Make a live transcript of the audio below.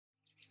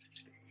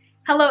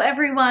Hello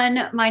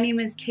everyone, my name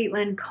is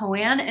Caitlin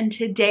Coan, and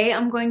today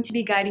I'm going to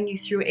be guiding you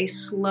through a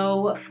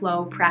slow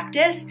flow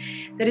practice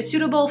that is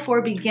suitable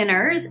for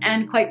beginners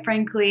and, quite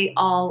frankly,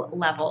 all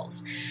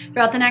levels.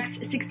 Throughout the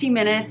next 60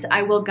 minutes,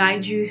 I will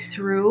guide you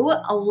through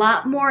a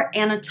lot more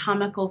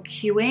anatomical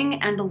cueing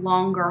and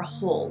longer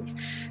holds. So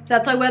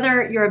that's why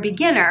whether you're a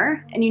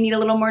beginner and you need a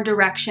little more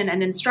direction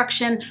and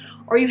instruction,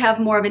 or you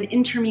have more of an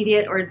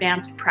intermediate or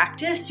advanced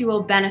practice, you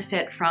will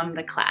benefit from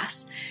the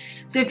class.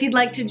 So if you'd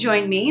like to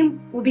join me,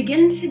 we'll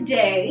begin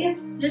today.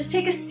 Just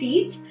take a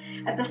seat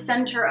at the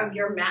center of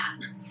your mat.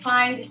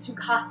 Find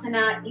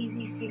Sukhasana,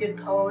 easy seated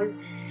pose.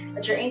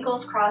 Let your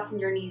ankles cross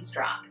and your knees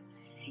drop.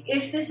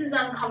 If this is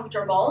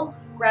uncomfortable,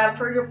 grab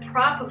for your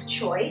prop of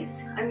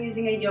choice. I'm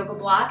using a yoga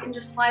block and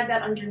just slide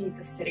that underneath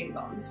the sitting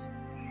bones.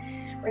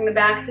 Bring the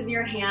backs of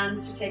your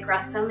hands to take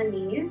rest on the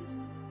knees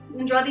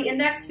and draw the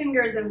index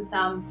fingers and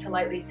thumbs to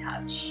lightly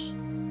touch.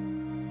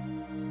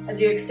 As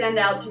you extend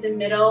out through the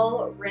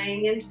middle,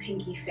 ring and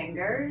pinky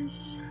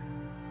fingers.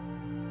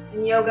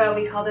 In yoga,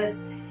 we call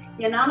this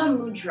Jnana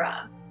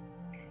Mudra.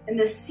 And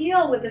the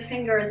seal with the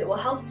fingers, it will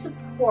help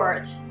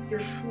support your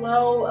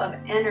flow of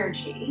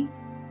energy.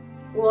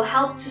 It will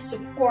help to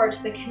support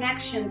the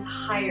connection to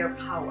higher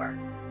power.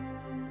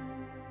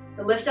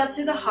 So lift up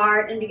through the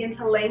heart and begin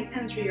to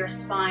lengthen through your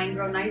spine,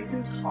 grow nice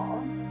and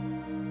tall.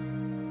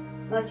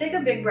 Let's take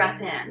a big breath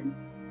in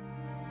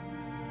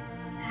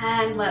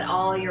and let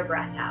all your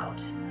breath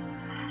out.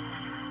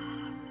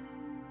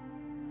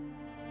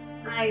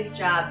 Nice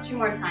job. 2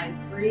 more times.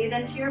 Breathe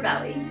into your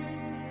belly.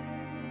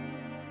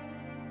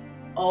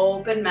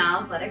 Open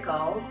mouth, let it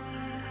go.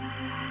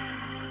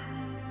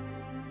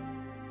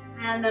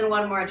 And then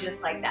 1 more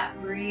just like that.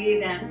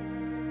 Breathe in.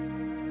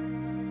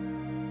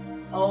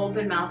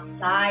 Open mouth,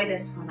 sigh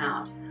this one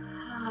out.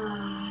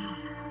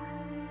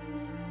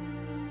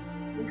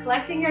 And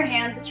collecting your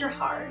hands at your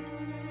heart.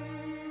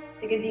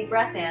 Take a deep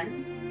breath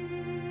in.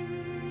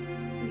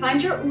 And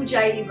find your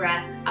Ujjayi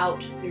breath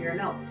out through your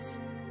nose.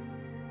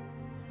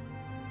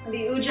 In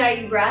the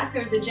Ujjayi breath,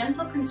 there's a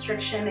gentle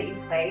constriction that you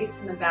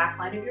place in the back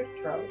line of your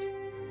throat.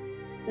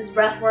 This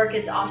breath work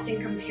is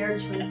often compared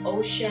to an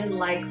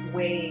ocean-like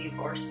wave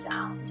or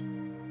sound.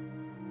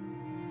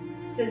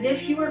 It's as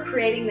if you were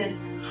creating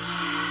this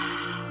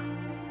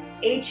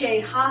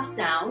H-A-ha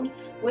sound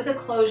with a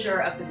closure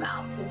of the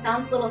mouth. So it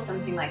sounds a little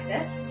something like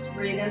this.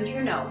 Breathe in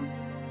through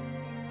nose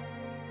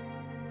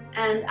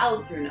and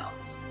out through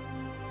nose.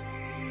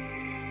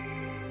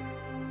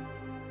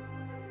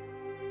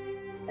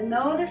 And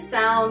though the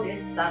sound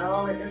is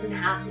subtle, it doesn't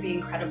have to be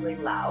incredibly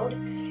loud,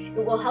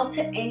 it will help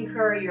to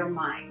anchor your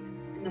mind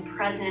in the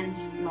present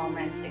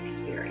moment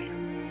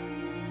experience.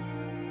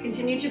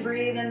 Continue to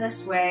breathe in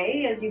this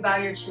way as you bow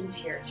your chin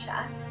to your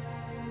chest.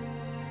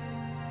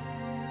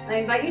 I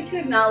invite you to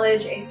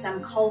acknowledge a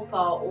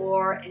sankalpa,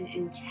 or an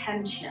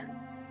intention,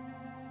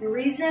 the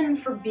reason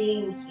for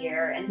being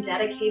here and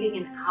dedicating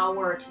an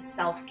hour to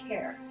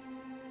self-care,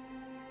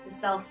 to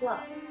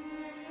self-love.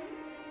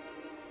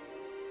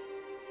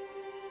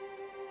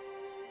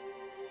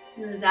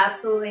 There's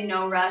absolutely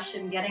no rush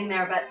in getting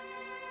there, but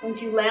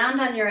once you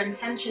land on your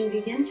intention,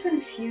 begin to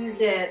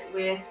infuse it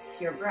with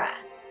your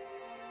breath.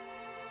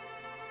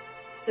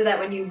 So that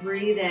when you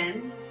breathe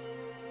in,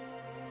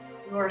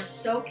 you are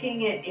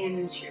soaking it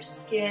into your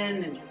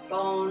skin and your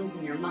bones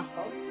and your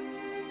muscles,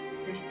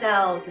 your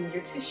cells and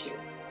your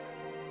tissues.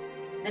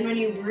 And when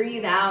you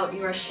breathe out,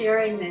 you are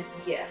sharing this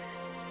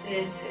gift,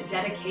 this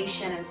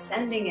dedication, and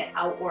sending it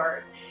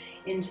outward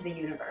into the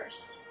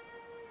universe.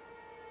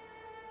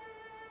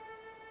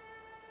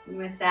 And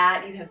with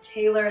that, you have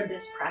tailored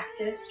this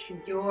practice to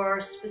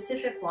your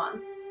specific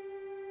wants,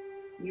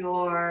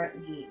 your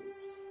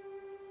needs.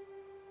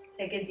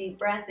 Take a deep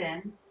breath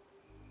in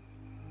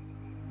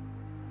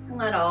and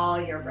let all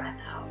your breath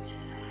out.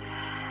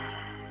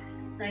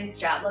 Nice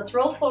job. Let's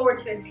roll forward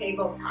to a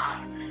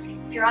tabletop.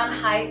 If you're on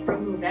height,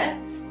 remove it.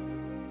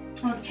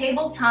 With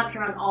tabletop,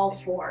 you're on all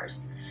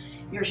fours.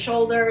 Your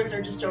shoulders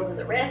are just over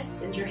the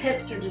wrists and your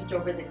hips are just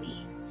over the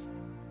knees.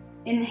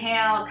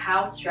 Inhale,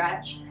 cow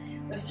stretch.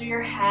 Lift through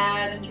your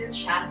head and your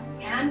chest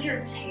and your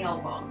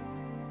tailbone.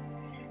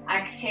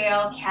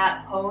 Exhale,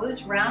 cat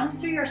pose. Round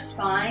through your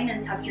spine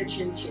and tuck your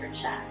chin to your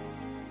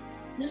chest.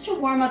 Just to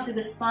warm up through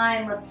the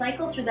spine, let's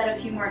cycle through that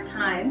a few more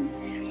times.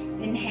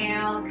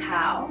 Inhale,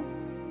 cow.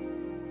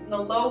 From the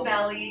low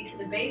belly to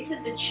the base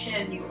of the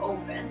chin, you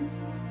open.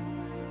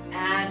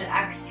 And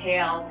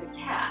exhale to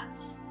cat.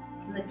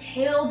 From the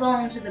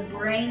tailbone to the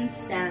brain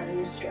stem,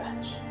 you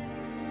stretch.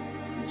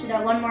 Let's do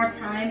that 1 more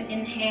time.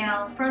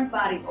 Inhale, front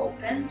body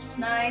opens, just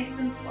nice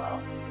and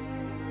slow.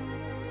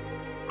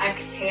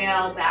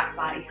 Exhale, back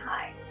body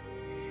high.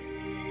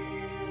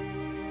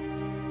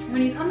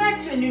 When you come back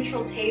to a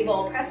neutral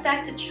table, press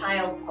back to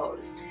child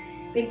pose.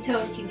 Big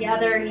toes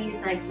together, knees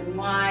nice and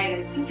wide,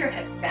 and sink your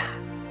hips back.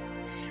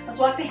 Let's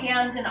walk the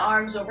hands and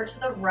arms over to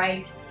the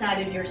right side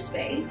of your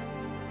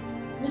space.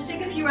 Just take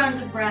a few rounds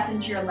of breath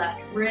into your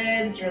left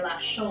ribs, your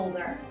left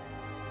shoulder.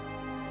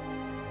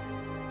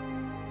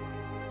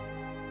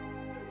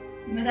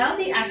 Without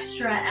the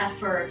extra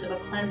effort of a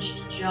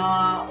clenched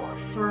jaw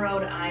or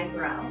furrowed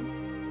eyebrow,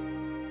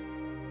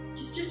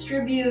 just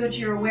distribute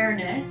your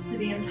awareness to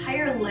the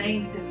entire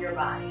length of your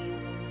body.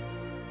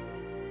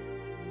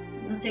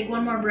 Let's take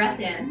one more breath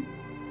in.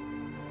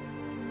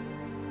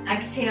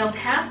 Exhale,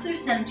 pass through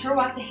center,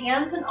 walk the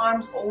hands and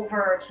arms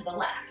over to the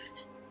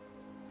left.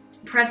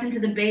 Press into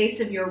the base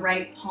of your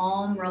right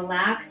palm,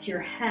 relax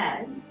your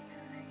head,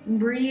 and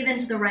breathe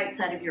into the right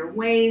side of your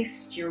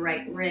waist, your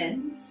right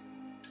ribs,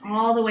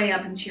 all the way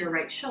up into your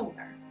right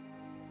shoulder.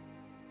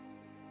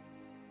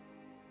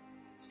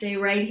 Stay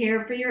right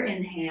here for your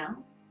inhale.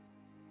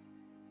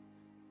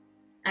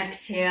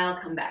 Exhale,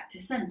 come back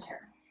to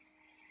center.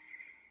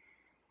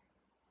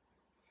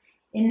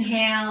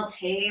 Inhale,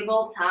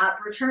 tabletop,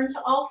 return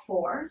to all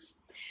fours.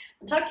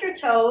 Tuck your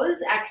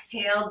toes,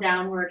 exhale,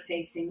 downward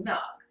facing dog.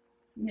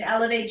 You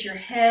elevate your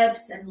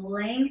hips and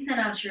lengthen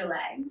out your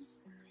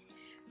legs.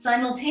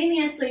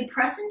 Simultaneously,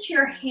 press into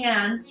your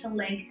hands to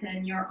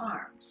lengthen your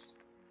arms.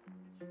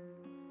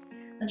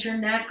 Let your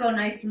neck go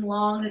nice and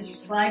long as you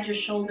slide your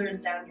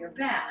shoulders down your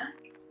back.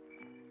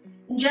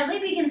 And gently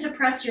begin to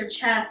press your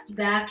chest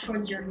back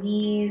towards your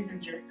knees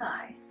and your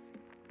thighs.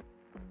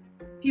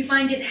 If you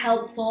find it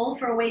helpful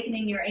for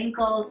awakening your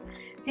ankles,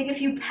 take a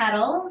few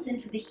petals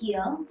into the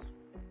heels.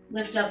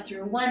 Lift up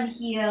through one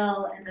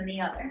heel and then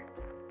the other.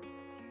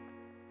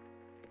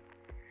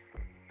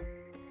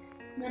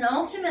 And then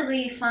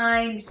ultimately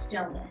find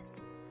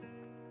stillness.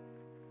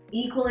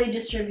 Equally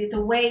distribute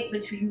the weight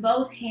between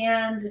both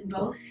hands and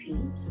both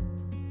feet.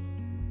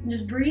 And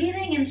just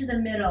breathing into the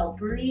middle,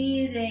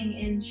 breathing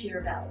into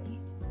your belly.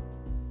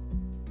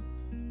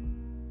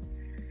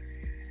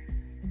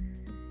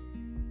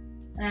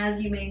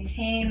 As you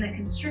maintain the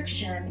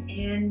constriction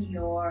in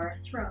your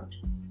throat.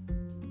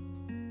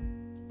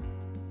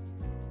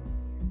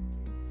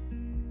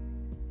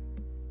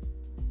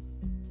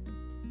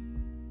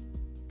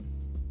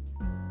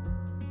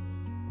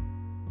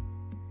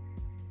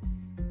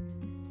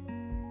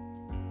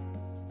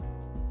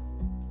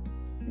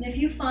 And if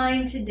you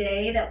find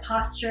today that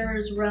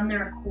postures run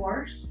their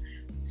course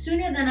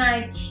sooner than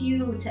I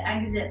cue to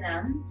exit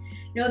them,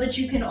 know that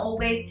you can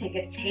always take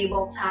a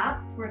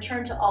tabletop,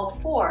 return to all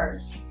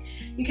fours.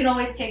 You can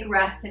always take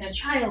rest in a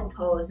child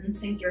pose and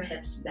sink your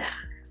hips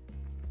back.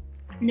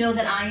 Know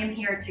that I am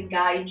here to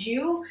guide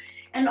you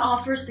and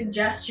offer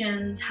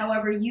suggestions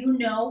however you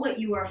know what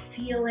you are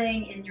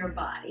feeling in your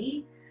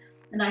body.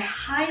 And I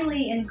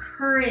highly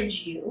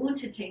encourage you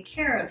to take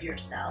care of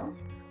yourself,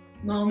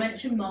 moment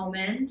to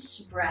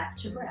moment, breath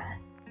to breath.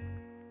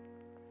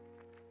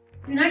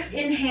 Your next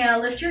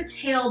inhale, lift your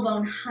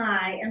tailbone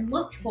high and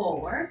look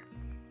forward.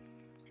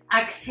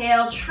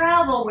 Exhale,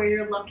 travel where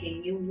you're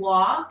looking. You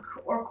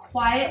walk or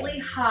quietly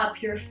hop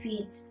your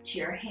feet to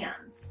your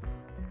hands.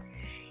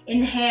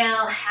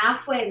 Inhale,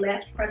 halfway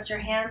lift. Press your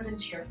hands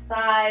into your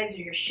thighs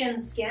or your shin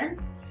skin.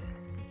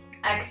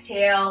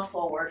 Exhale,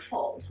 forward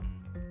fold.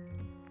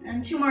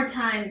 And two more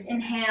times.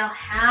 Inhale,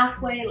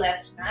 halfway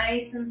lift,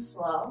 nice and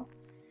slow.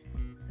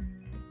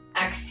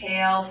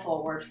 Exhale,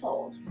 forward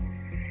fold.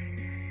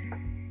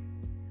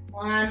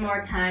 One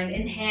more time.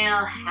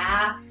 Inhale,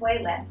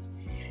 halfway lift.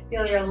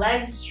 Feel your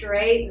legs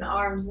straight and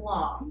arms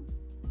long.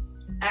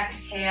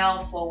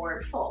 Exhale,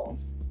 forward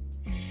fold.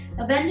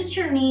 Now bend at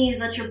your knees,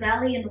 let your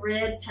belly and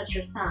ribs touch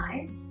your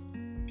thighs.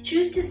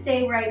 Choose to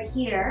stay right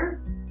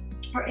here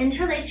or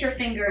interlace your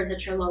fingers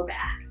at your low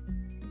back.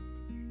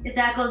 If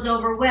that goes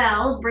over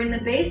well, bring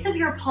the base of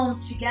your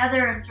palms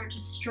together and start to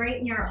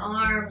straighten your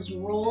arms,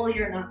 roll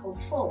your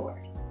knuckles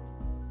forward.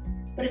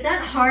 But if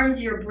that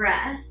harms your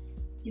breath,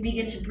 you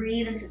begin to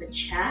breathe into the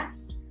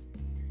chest.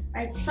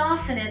 Right,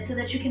 soften it so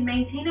that you can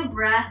maintain a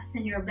breath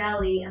in your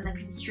belly and the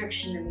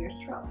constriction in your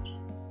throat.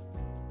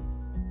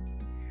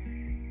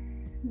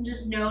 And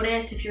just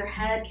notice if your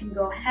head can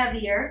go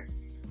heavier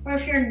or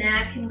if your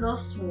neck can go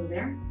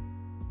smoother.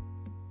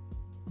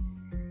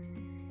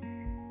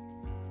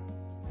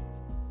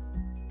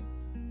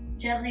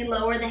 Gently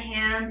lower the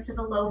hands to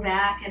the low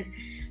back and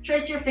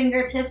trace your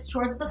fingertips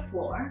towards the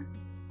floor.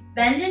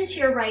 Bend into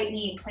your right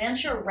knee,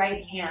 plant your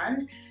right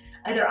hand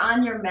either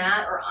on your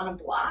mat or on a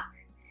block.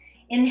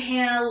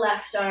 Inhale,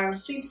 left arm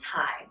sweeps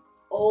high,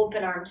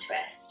 open arm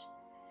twist.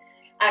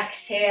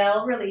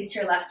 Exhale, release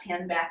your left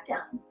hand back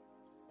down.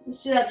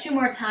 Let's do that two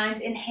more times.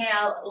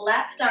 Inhale,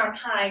 left arm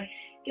high.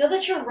 Feel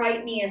that your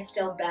right knee is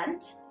still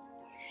bent.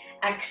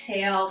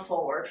 Exhale,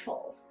 forward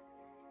fold.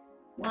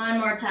 One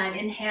more time.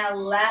 Inhale,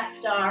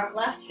 left arm,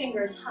 left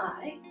fingers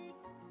high.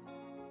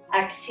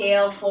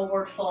 Exhale,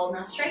 forward fold.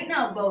 Now straighten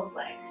out both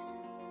legs.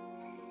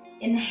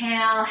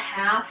 Inhale,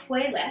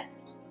 halfway lift.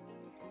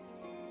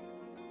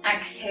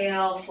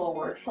 Exhale,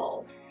 forward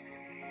fold.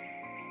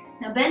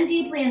 Now bend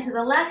deeply into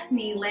the left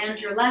knee,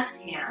 land your left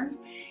hand.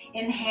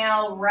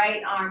 Inhale,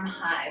 right arm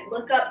high.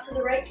 Look up to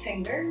the right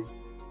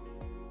fingers.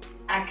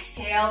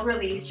 Exhale,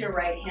 release your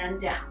right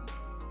hand down.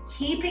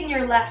 Keeping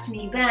your left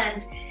knee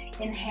bent,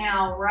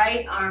 inhale,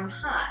 right arm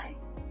high.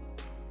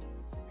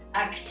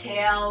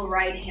 Exhale,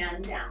 right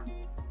hand down.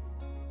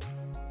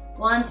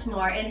 Once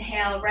more,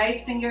 inhale,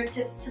 right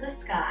fingertips to the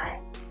sky.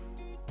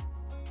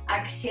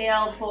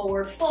 Exhale,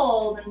 forward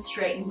fold, and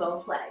straighten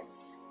both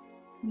legs.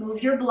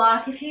 Move your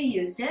block if you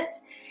used it.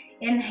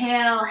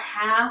 Inhale,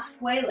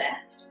 halfway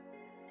lift.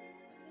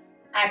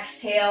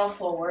 Exhale,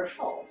 forward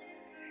fold.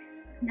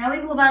 Now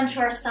we move on to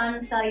our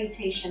Sun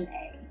Salutation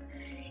A.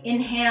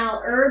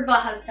 Inhale,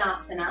 Urdhva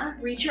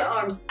Hastasana. Reach your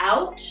arms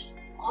out,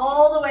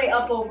 all the way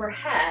up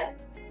overhead.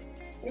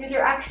 And with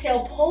your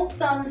exhale, pull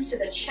thumbs to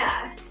the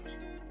chest.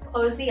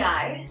 Close the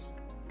eyes.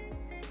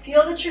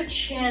 Feel that your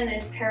chin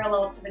is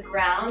parallel to the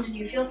ground and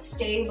you feel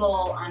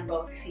stable on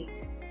both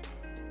feet.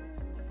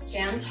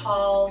 Stand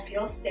tall,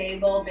 feel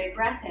stable, big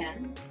breath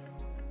in,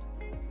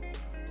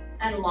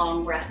 and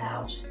long breath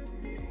out.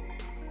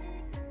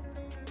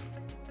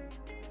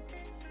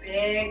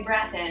 Big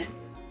breath in,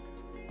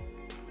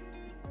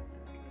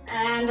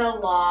 and a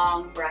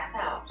long breath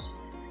out.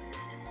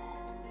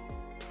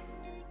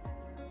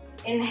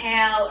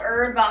 Inhale,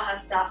 Urdhva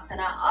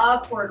Hastasana,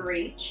 upward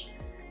reach.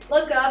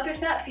 Look up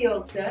if that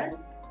feels good.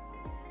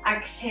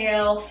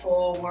 Exhale,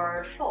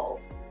 forward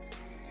fold.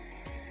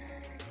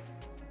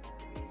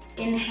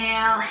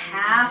 Inhale,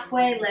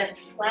 halfway lift,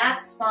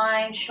 flat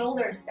spine,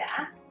 shoulders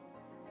back.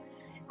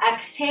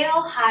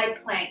 Exhale, high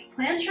plank.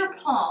 Plant your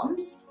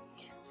palms.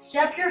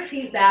 Step your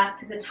feet back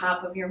to the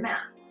top of your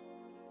mat.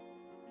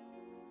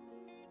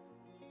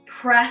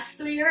 Press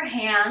through your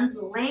hands,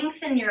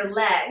 lengthen your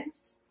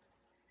legs,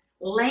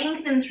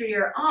 lengthen through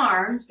your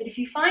arms, but if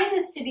you find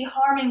this to be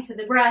harming to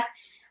the breath,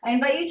 I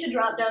invite you to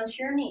drop down to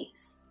your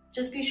knees.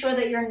 Just be sure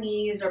that your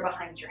knees are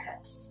behind your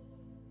hips.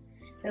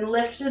 Then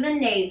lift through the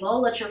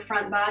navel, let your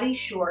front body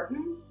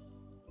shorten,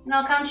 and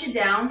I'll count you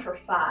down for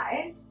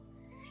 5.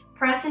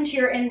 Press into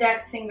your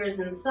index fingers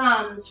and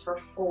thumbs for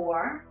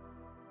 4,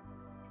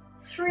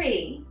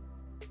 3,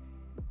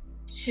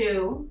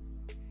 2,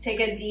 take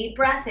a deep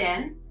breath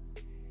in.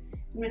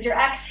 And with your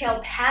exhale,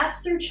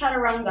 pass through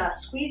Chaturanga.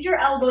 Squeeze your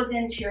elbows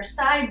into your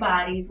side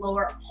bodies,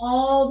 lower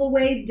all the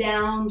way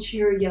down to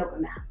your yoga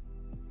mat.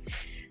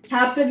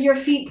 Tops of your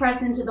feet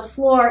press into the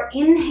floor.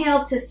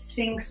 Inhale to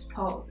Sphinx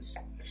pose.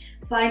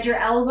 Slide your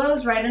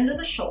elbows right under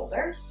the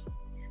shoulders.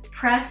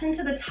 Press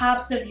into the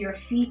tops of your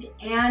feet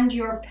and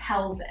your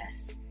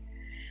pelvis.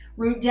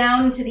 Root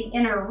down into the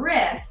inner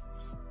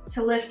wrists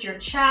to lift your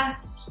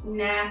chest,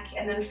 neck,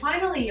 and then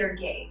finally your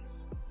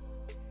gaze.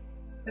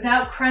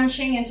 Without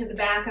crunching into the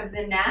back of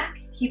the neck,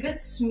 keep it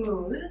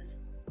smooth.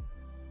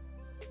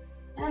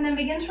 And then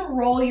begin to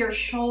roll your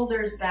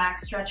shoulders back,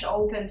 stretch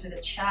open to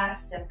the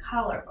chest and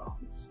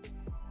collarbones.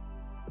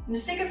 And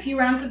just take a few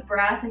rounds of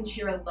breath into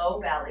your low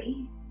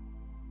belly,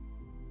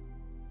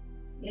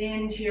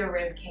 into your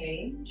rib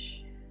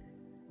cage,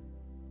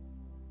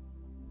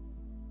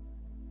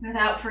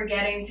 without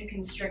forgetting to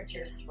constrict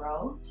your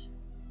throat.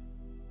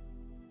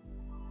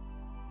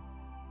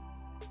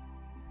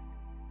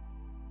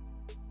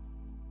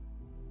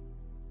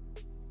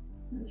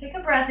 And take a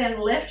breath in,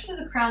 lift to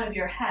the crown of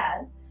your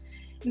head.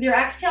 With your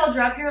exhale,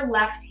 drop your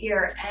left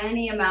ear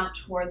any amount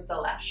towards the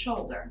left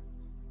shoulder.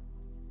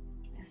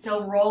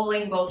 Still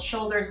rolling both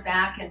shoulders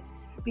back and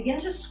begin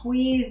to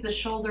squeeze the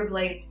shoulder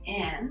blades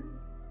in.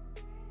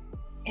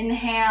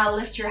 Inhale,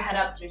 lift your head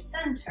up through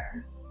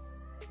center.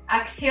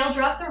 Exhale,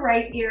 drop the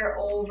right ear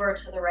over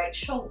to the right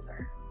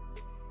shoulder.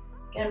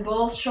 Again,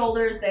 both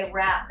shoulders, they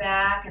wrap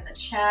back and the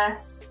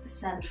chest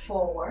send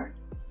forward.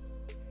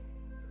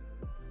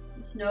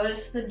 Just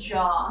notice the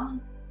jaw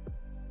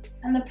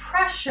and the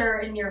pressure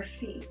in your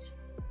feet.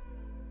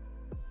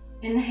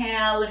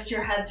 Inhale, lift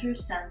your head through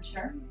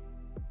center.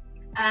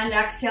 And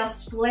exhale,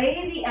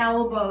 splay the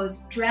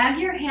elbows. Drag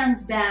your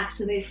hands back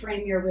so they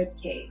frame your rib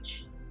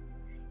cage.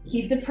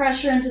 Keep the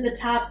pressure into the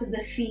tops of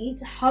the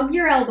feet. Hug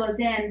your elbows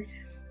in.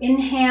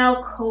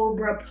 Inhale,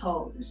 cobra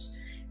pose.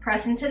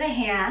 Press into the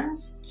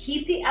hands.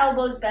 Keep the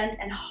elbows bent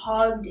and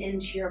hugged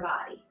into your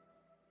body.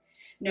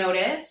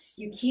 Notice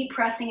you keep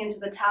pressing into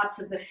the tops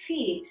of the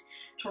feet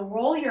to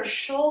roll your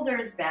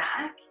shoulders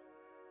back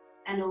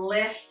and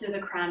lift through the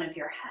crown of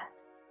your head.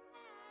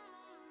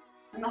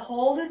 And the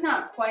hold is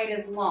not quite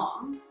as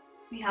long.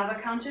 We have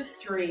a count of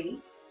 3.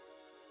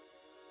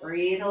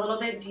 Breathe a little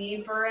bit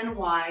deeper and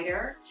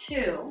wider.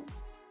 2.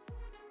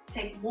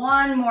 Take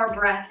one more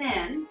breath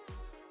in.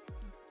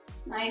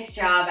 Nice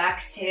job.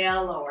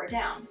 Exhale, lower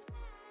down.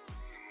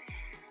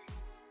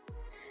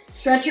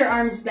 Stretch your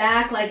arms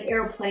back like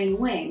airplane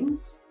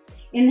wings.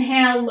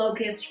 Inhale,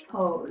 locust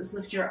pose.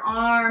 Lift your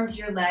arms,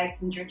 your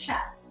legs, and your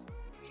chest.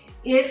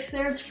 If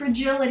there's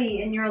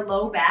fragility in your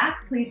low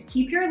back, please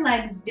keep your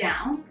legs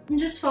down and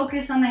just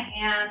focus on the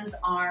hands,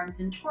 arms,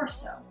 and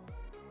torso.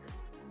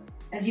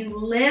 As you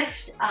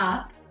lift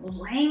up,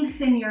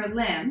 lengthen your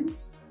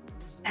limbs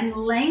and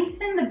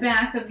lengthen the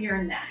back of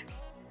your neck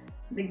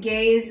so the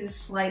gaze is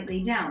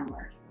slightly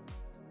downward.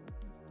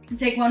 And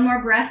take one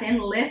more breath in,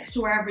 lift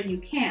wherever you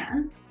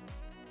can.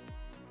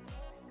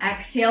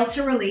 Exhale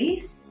to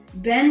release.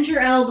 Bend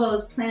your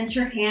elbows, plant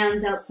your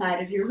hands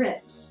outside of your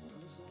ribs.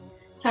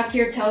 Tuck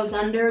your toes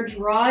under,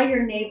 draw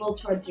your navel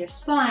towards your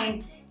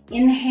spine.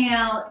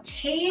 Inhale,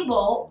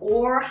 table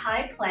or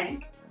high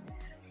plank.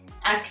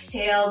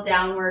 Exhale,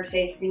 downward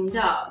facing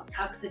dog.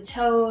 Tuck the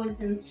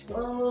toes and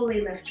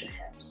slowly lift your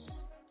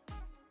hips.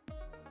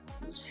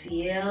 Just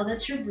feel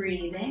that you're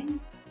breathing,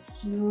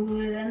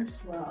 smooth and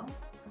slow.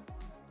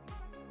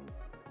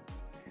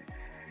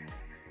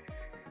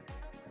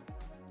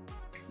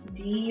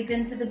 Deep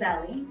into the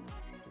belly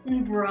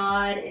and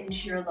broad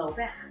into your low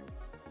back.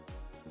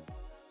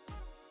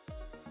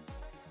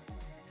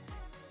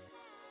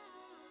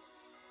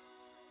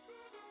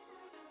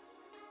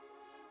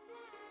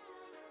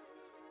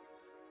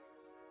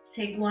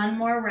 Take one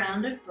more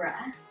round of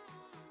breath.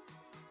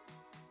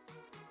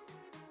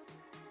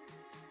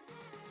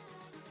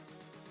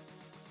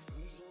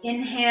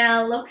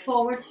 Inhale, look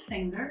forward to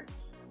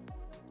fingers.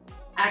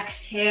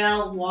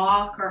 Exhale,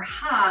 walk or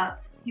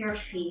hop your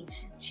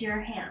feet to your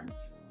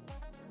hands.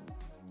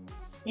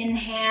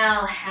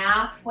 Inhale,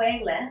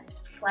 halfway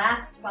lift,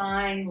 flat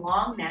spine,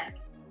 long neck.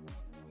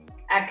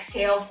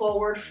 Exhale,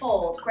 forward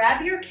fold.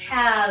 Grab your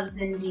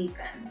calves and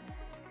deepen.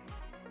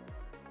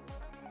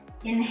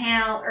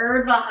 Inhale,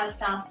 Urdhva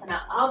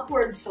Hastasana,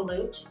 upward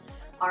salute,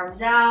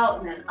 arms out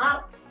and then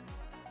up.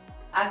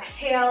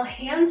 Exhale,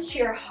 hands to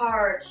your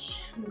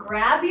heart,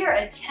 grab your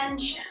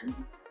attention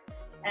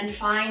and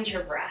find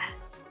your breath.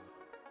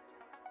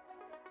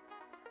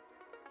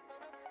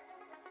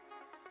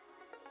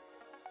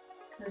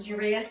 As you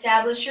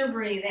reestablish your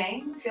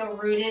breathing, feel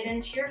rooted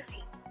into your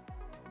feet.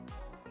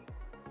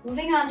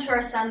 Moving on to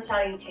our Sun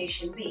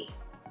Salutation B.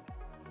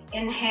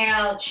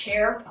 Inhale,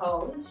 chair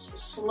pose.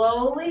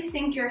 Slowly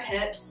sink your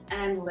hips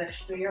and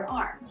lift through your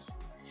arms.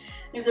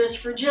 If there's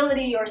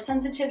fragility or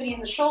sensitivity in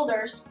the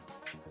shoulders,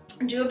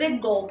 do a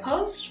big goal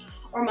post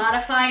or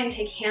modify and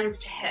take hands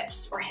to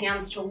hips or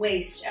hands to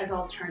waist as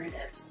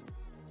alternatives.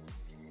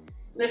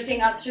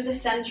 Lifting up through the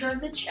center of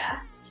the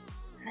chest,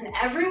 and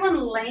everyone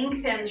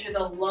lengthen through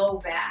the low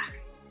back.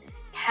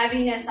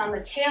 Heaviness on the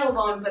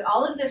tailbone, but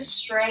all of this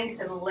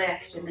strength and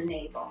lift in the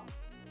navel.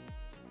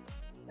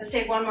 Let's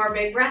take one more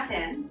big breath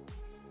in.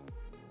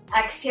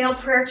 Exhale,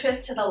 prayer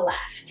twist to the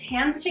left.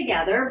 Hands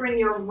together, bring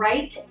your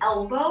right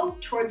elbow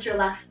towards your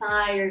left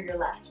thigh or your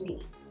left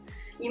knee.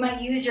 You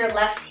might use your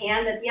left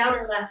hand at the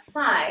outer left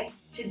thigh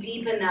to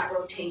deepen that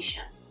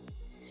rotation.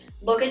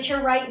 Look at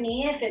your right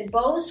knee. If it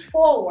bows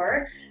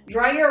forward,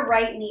 draw your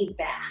right knee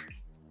back.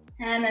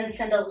 And then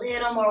send a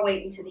little more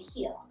weight into the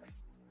heels.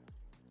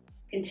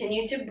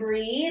 Continue to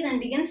breathe and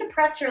begin to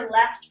press your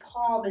left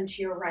palm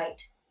into your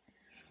right.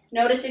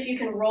 Notice if you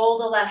can roll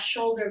the left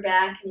shoulder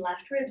back and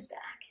left ribs back.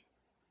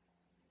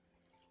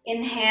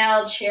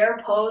 Inhale,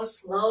 chair pose.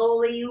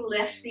 Slowly you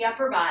lift the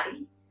upper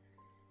body.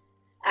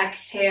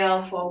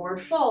 Exhale,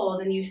 forward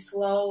fold, and you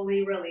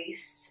slowly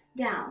release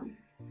down.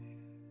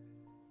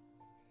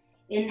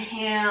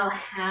 Inhale,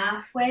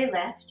 halfway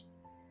lift.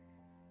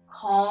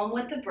 Calm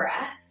with the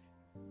breath.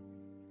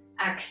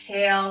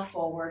 Exhale,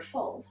 forward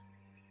fold.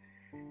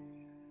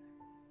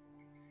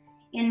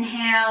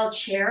 Inhale,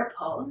 chair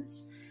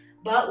pose.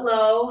 Butt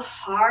low,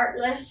 heart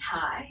lifts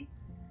high.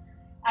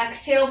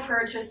 Exhale,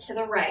 prayer twist to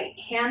the right.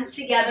 Hands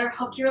together,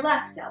 hook your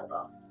left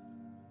elbow.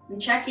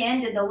 And check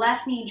in, did the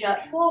left knee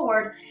jut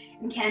forward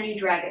and can you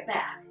drag it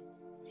back?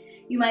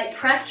 You might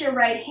press your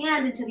right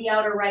hand into the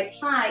outer right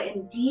thigh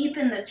and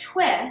deepen the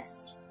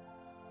twist.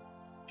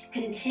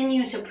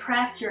 Continue to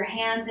press your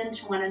hands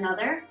into one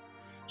another.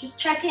 Just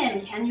check in,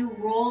 can you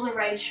roll the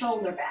right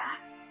shoulder back?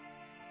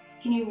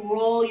 Can you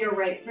roll your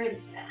right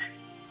ribs back?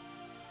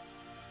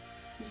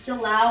 Just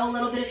allow a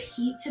little bit of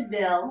heat to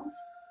build.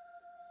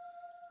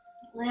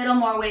 A little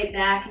more weight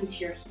back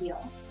into your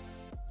heels.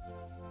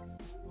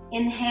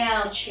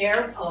 Inhale,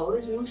 chair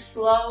pose, move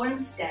slow and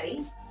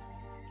steady.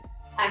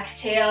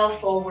 Exhale,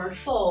 forward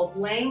fold.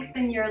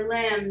 Lengthen your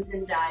limbs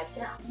and dive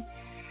down.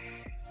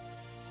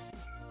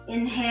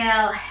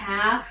 Inhale,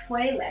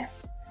 halfway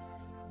lift.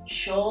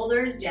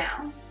 Shoulders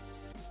down.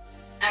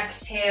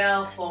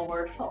 Exhale,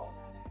 forward fold.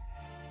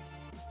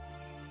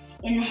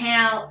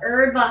 Inhale,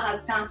 Urdhva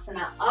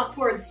Hastasana,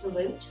 upward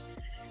salute.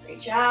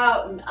 Reach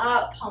out and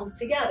up, palms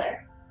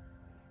together.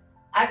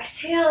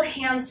 Exhale,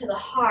 hands to the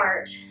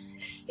heart.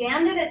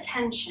 Stand at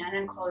attention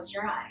and close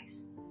your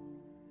eyes.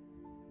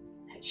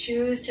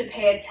 Choose to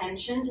pay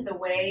attention to the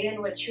way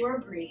in which you are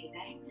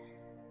breathing.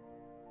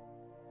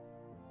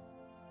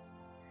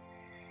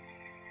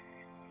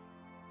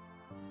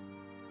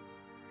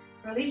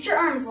 Release your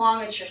arms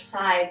long at your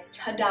sides,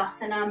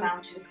 Tadasana,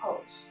 mountain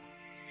pose.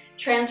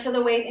 Transfer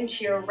the weight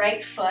into your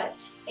right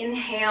foot.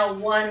 Inhale,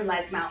 one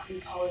leg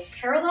mountain pose.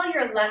 Parallel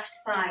your left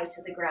thigh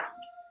to the ground.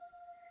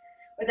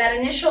 With that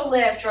initial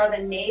lift, draw the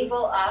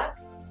navel up.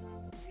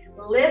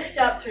 Lift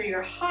up through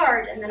your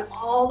heart and then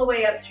all the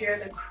way up through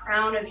the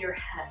crown of your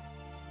head.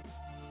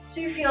 So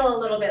you feel a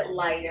little bit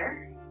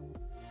lighter.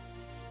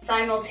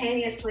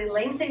 Simultaneously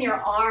lengthen your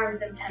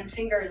arms and 10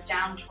 fingers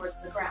down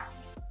towards the ground.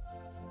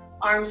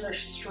 Arms are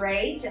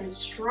straight and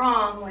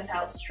strong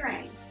without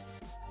strain,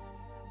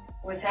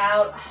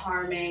 without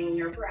harming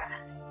your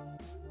breath.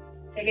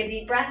 Take a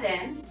deep breath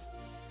in.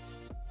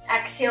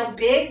 Exhale,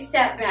 big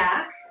step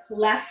back.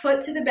 left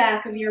foot to the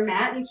back of your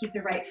mat, and you keep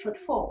the right foot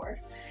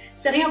forward.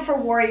 Setting up for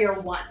warrior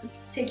one.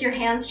 Take your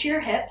hands to your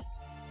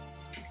hips,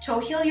 toe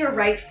heel your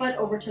right foot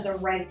over to the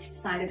right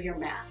side of your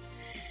mat.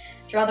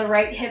 Draw the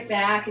right hip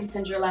back and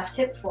send your left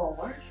hip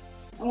forward.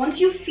 And once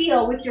you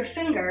feel with your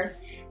fingers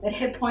that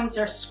hip points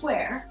are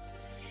square,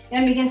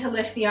 then begin to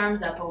lift the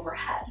arms up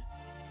overhead.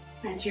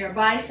 Answer your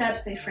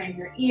biceps, they frame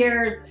your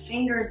ears, the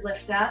fingers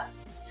lift up,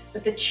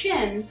 but the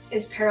chin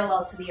is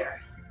parallel to the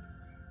earth.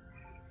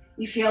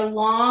 You feel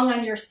long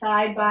on your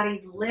side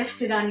bodies,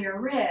 lifted on your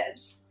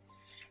ribs.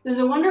 There's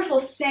a wonderful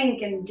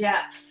sink and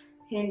depth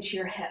into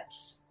your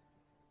hips.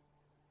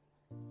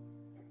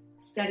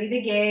 Steady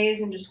the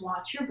gaze and just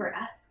watch your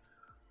breath.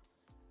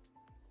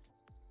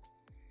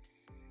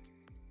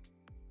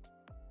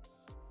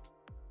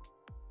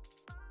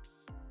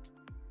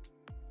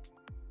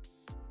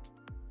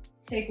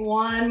 Take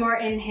one more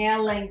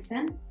inhale,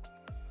 lengthen.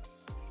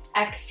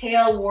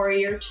 Exhale,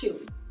 warrior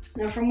two.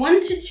 Now from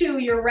 1 to 2,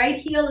 your right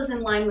heel is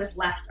in line with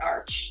left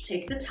arch.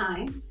 Take the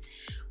time.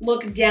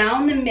 Look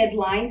down the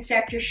midline,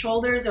 stack your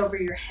shoulders over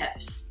your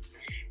hips.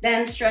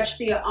 Then stretch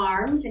the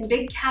arms in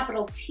big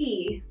capital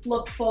T.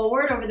 Look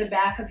forward over the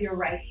back of your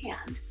right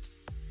hand.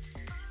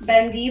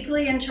 Bend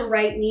deeply into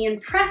right knee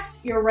and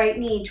press your right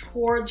knee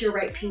towards your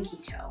right pinky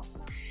toe.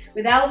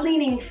 Without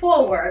leaning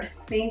forward,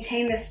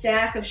 maintain the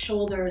stack of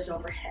shoulders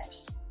over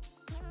hips.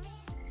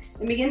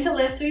 And begin to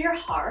lift through your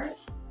heart.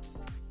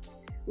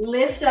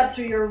 Lift up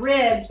through your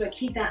ribs, but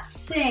keep that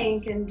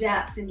sink and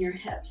depth in your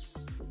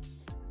hips.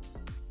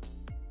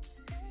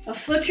 Now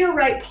flip your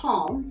right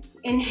palm.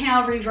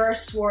 Inhale,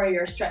 reverse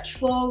warrior. Stretch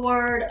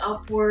forward,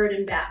 upward,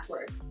 and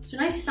backward. So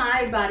nice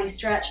side body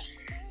stretch.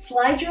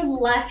 Slide your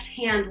left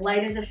hand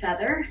light as a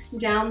feather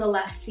down the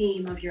left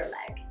seam of your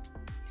leg.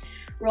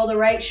 Roll the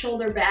right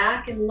shoulder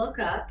back and look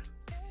up.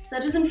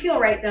 That doesn't feel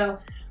right though.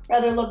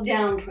 Rather look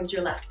down towards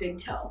your left big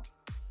toe.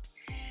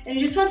 And you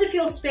just want to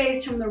feel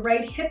space from the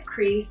right hip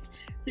crease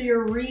through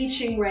your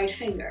reaching right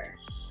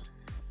fingers.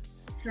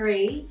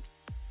 3.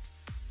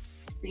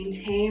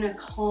 Maintain a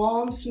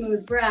calm,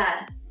 smooth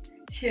breath.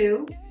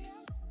 2.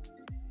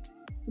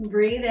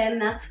 Breathe in,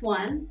 that's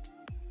 1.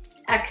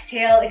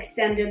 Exhale,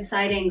 extended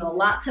side angle.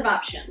 Lots of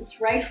options.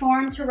 Right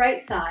forearm to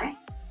right thigh.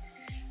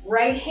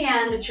 Right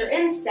hand at your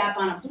instep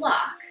on a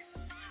block.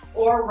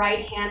 Or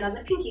right hand on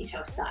the pinky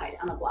toe side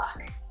on a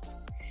block.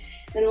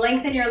 Then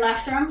lengthen your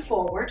left arm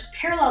forward,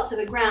 parallel to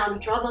the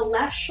ground. Draw the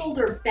left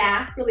shoulder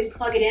back, really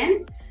plug it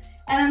in,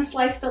 and then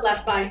slice the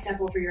left bicep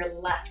over your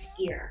left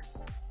ear.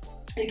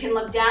 You can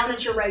look down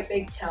at your right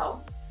big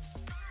toe.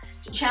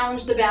 To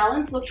challenge the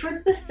balance, look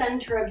towards the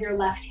center of your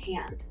left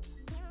hand.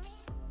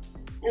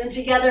 And then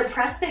together,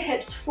 press the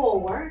hips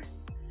forward,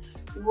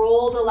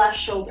 roll the left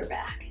shoulder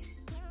back.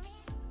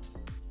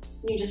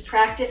 You just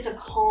practice a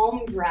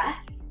calm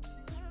breath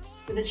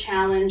for the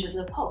challenge of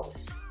the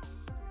pose.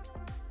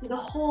 For the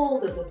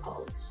hold of the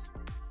pose.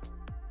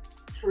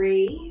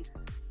 3.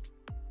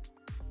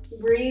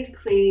 Breathe,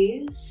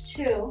 please.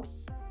 2.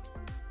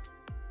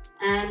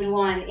 And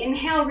 1.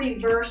 Inhale,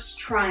 reverse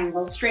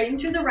triangle. Straighten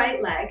through the right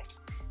leg.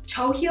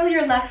 Toe heel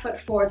your left foot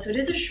forward, so it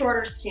is a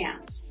shorter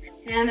stance.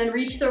 And then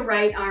reach the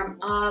right arm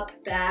up,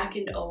 back,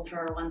 and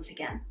over once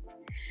again.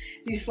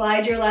 As you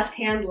slide your left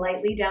hand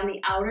lightly down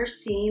the outer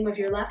seam of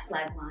your left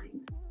leg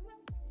line.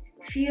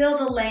 Feel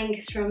the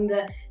length from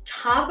the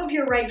top of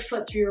your right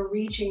foot through your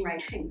reaching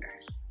right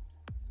fingers.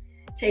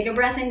 Take a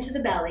breath into the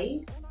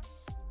belly.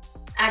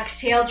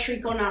 Exhale,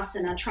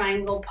 Trikonasana,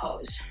 triangle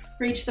pose.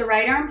 Reach the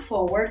right arm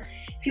forward.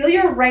 Feel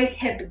your right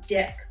hip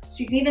dip. So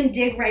you can even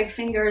dig right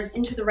fingers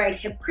into the right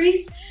hip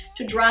crease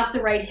to drop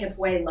the right hip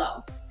way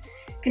low.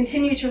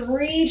 Continue to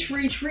reach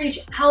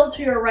out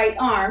through your right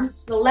arm.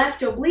 So the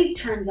left oblique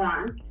turns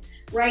on.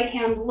 Right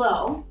hand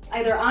low,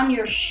 either on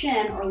your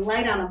shin or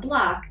light on a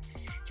block,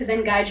 to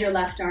then guide your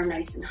left arm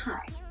nice and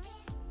high.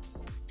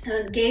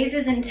 So the gaze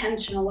is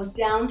intentional. Look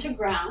down to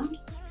ground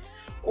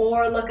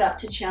or look up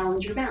to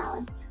challenge your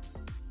balance.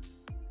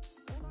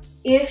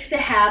 If the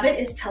habit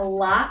is to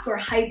lock or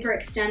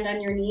hyperextend on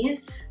your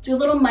knees, do a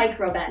little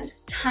micro bend,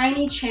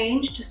 tiny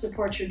change to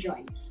support your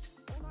joints.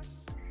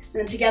 And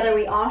then together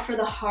we offer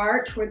the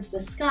heart towards the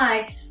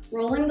sky,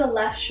 rolling the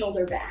left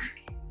shoulder back.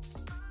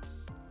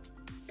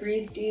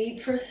 Breathe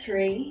deep for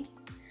 3.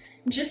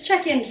 Just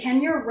check in,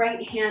 can your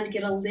right hand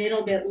get a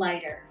little bit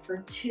lighter for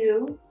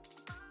 2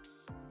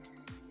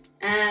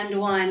 and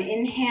 1.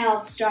 Inhale,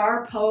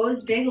 star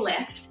pose, big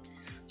lift.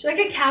 So like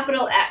a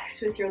capital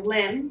X with your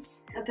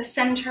limbs. At the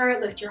center,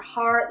 lift your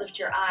heart, lift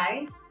your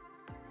eyes.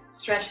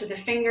 Stretch through the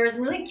fingers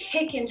and really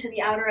kick into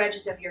the outer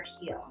edges of your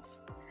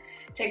heels.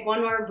 Take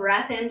one more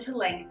breath in to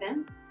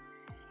lengthen.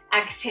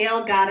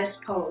 Exhale, goddess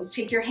pose.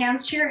 Take your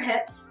hands to your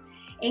hips,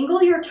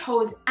 angle your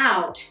toes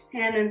out,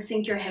 and then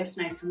sink your hips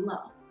nice and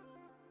low.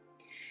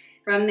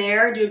 From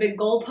there, do a big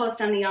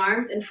goalpost on the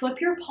arms and flip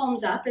your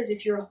palms up as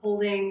if you're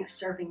holding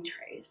serving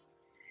trays.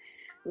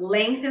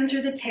 Lengthen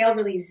through the tail,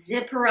 really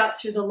zipper up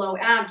through the low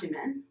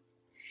abdomen,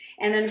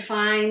 and then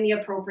find the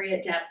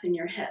appropriate depth in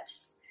your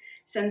hips.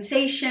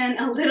 Sensation,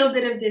 a little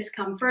bit of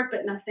discomfort,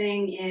 but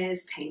nothing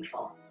is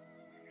painful.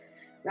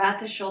 Wrap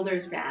the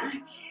shoulders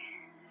back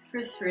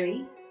for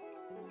 3,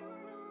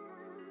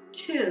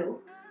 2,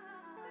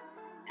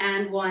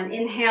 and 1.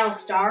 Inhale,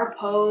 star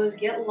pose,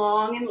 get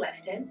long and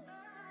lifted.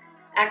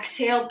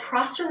 Exhale,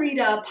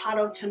 Prasarita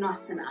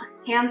Padottanasana.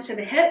 Hands to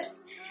the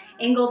hips,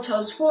 angle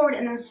toes forward,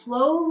 and then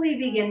slowly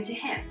begin to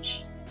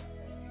hinge.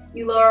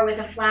 You lower with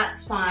a flat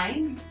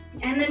spine,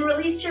 and then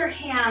release your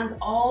hands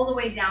all the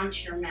way down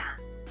to your mat.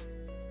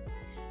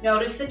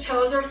 Notice the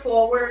toes are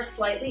forward or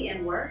slightly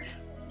inward,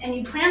 and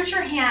you plant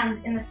your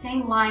hands in the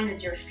same line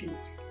as your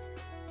feet.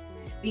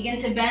 Begin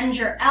to bend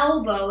your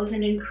elbows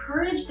and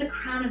encourage the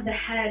crown of the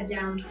head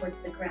down towards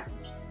the ground.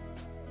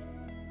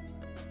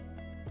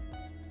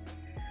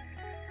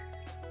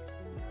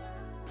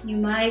 You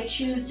might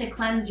choose to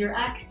cleanse your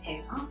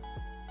exhale.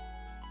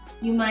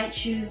 You might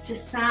choose to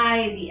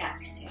sigh the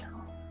exhale.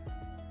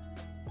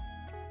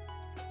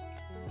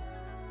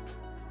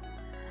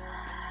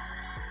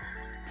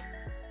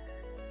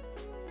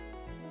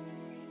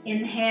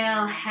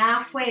 Inhale,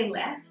 halfway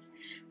lift.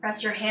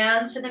 Press your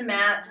hands to the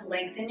mat to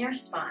lengthen your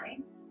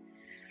spine.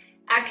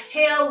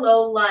 Exhale,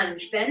 low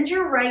lunge. Bend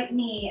your right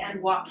knee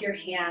and walk your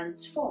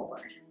hands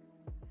forward.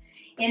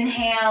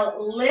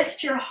 Inhale,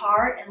 lift your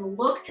heart and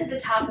look to the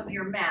top of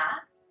your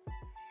mat.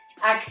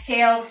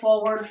 Exhale,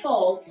 forward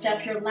fold.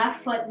 Step your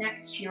left foot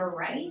next to your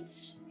right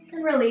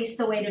and release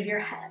the weight of your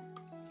head.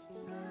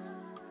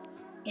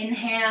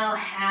 Inhale,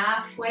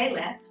 halfway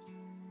lift.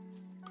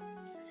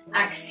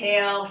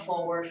 Exhale,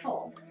 forward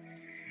fold.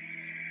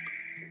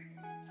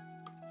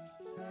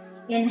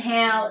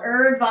 Inhale,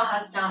 Urdhva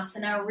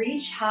Hastasana,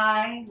 reach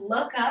high,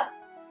 look up.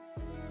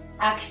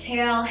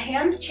 Exhale,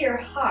 hands to your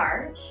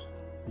heart.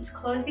 Just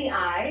close the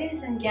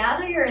eyes and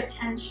gather your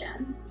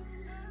attention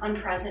on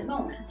present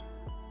moment.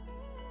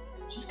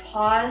 Just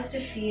pause to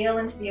feel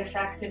into the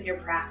effects of your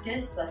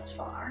practice thus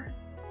far.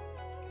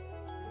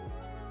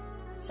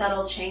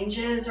 Subtle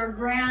changes or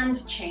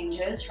grand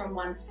changes from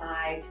one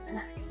side to the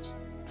next.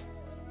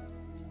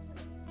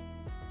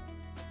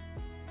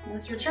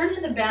 Let's return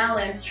to the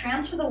balance.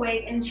 Transfer the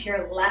weight into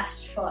your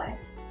left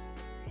foot.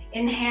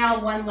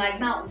 Inhale, one leg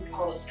mountain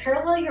pose.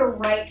 Parallel your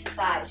right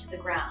thigh to the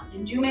ground,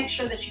 and do make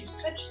sure that you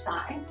switch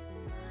sides.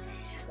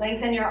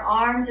 Lengthen your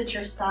arms at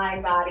your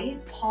side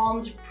bodies,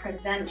 palms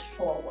present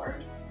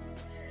forward.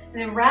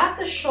 And then wrap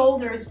the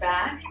shoulders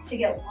back to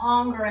get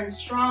longer and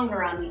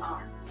stronger on the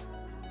arms.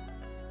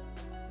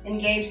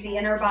 Engage the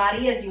inner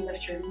body as you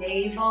lift your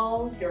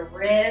navel, your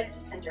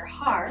ribs, and your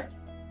heart.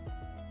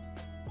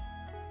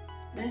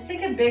 Let's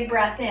take a big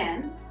breath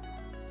in.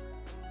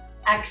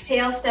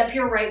 Exhale, step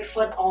your right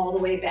foot all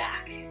the way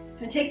back.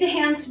 And take the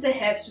hands to the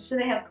hips just so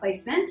they have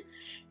placement.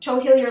 Toe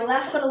heel your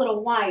left foot a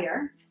little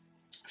wider.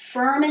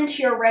 Firm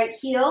into your right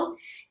heel,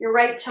 your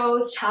right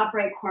toes, top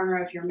right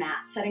corner of your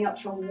mat, setting up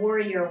for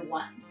Warrior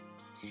One.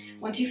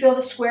 Once you feel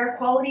the square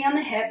quality on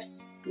the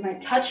hips, you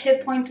might touch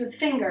hip points with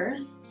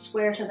fingers,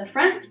 square to the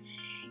front.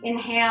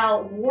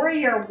 Inhale,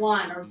 Warrior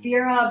One or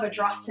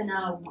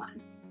Virabhadrasana One.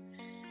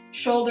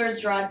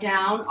 Shoulders draw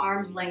down,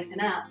 arms lengthen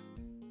up.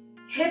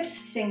 Hips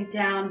sink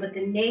down, but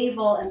the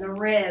navel and the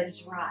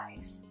ribs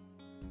rise.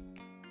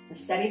 Now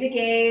steady the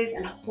gaze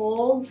and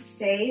hold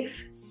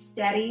safe,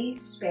 steady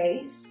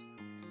space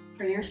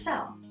for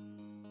yourself.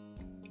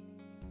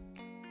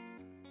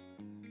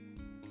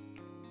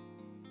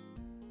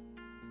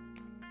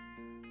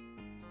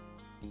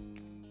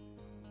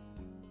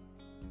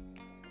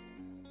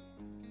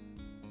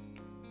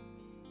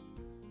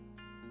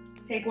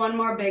 Take one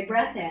more big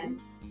breath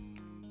in.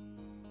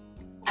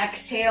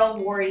 Exhale,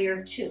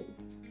 Warrior Two.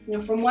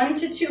 Now from 1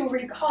 to 2,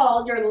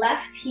 recall your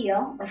left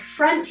heel or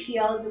front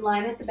heel is in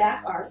line with the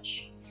back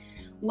arch.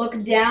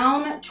 Look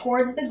down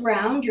towards the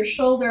ground. Your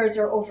shoulders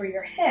are over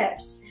your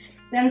hips.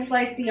 Then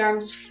slice the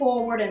arms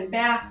forward and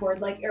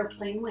backward like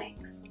airplane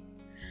wings.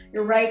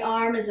 Your right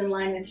arm is in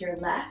line with your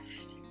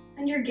left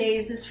and your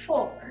gaze is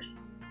forward.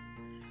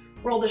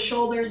 Roll the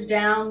shoulders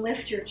down,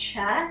 lift your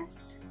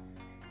chest,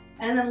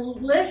 and then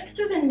lift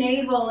through the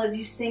navel as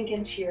you sink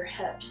into your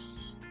hips.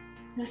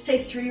 Just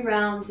take 3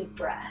 rounds of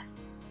breath.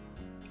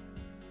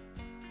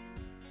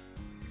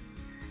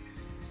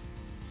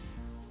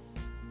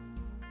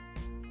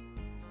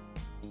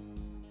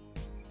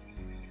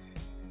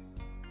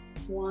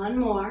 One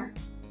more.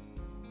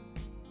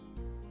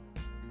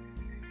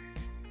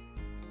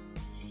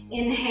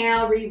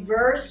 Inhale,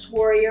 reverse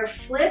warrior.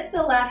 Flip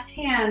the left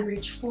hand,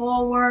 reach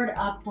forward,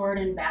 upward,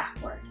 and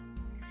backward.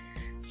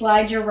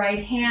 Slide your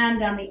right hand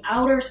down the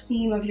outer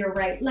seam of your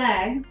right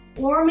leg,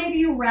 or maybe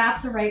you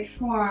wrap the right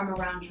forearm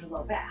around your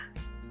low back.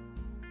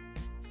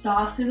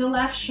 Soft through the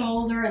left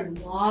shoulder and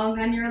long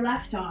on your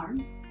left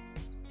arm.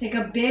 Take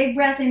a big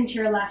breath into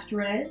your left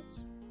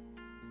ribs.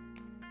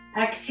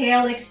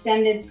 Exhale,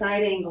 extended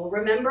side angle.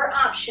 Remember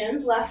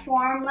options, left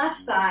forearm,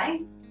 left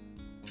thigh.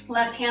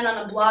 Left hand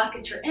on a block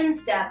at your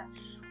instep,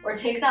 or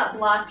take that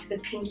block to the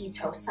pinky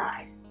toe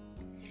side.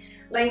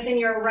 Lengthen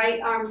your right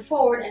arm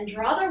forward and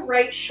draw the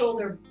right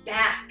shoulder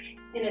back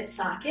in its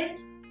socket.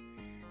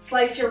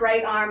 Slice your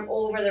right arm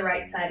over the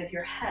right side of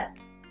your head.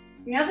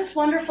 You have this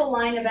wonderful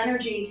line of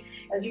energy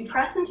as you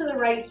press into the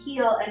right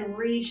heel and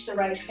reach the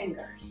right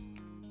fingers.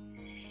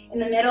 In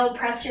the middle,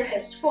 press your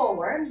hips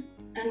forward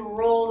and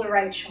roll the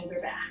right shoulder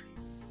back.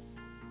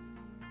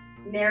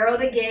 Narrow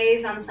the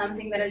gaze on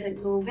something that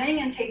isn't moving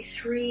and take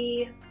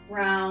 3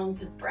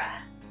 rounds of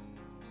breath.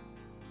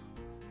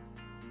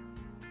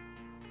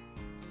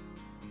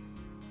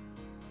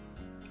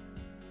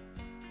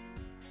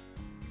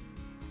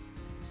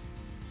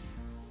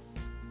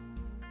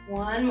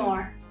 One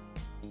more.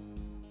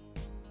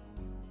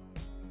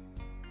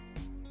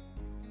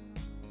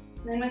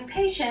 Then with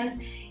patience,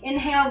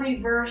 inhale,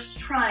 reverse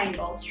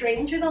triangle.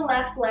 Straighten through the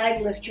left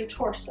leg, lift your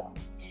torso.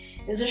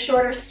 There's a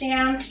shorter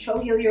stance, toe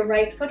heel your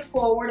right foot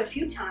forward a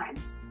few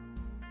times.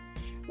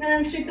 And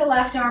then sweep the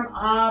left arm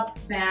up,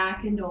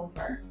 back, and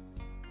over.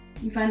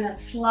 You find that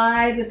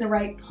slide with the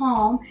right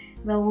palm,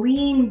 the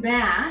lean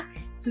back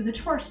through the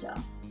torso.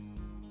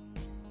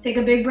 Take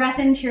a big breath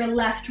into your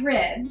left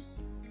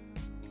ribs.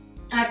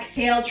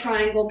 Exhale,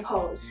 triangle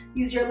pose.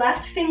 Use your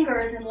left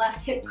fingers and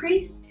left hip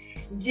crease.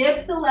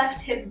 Dip the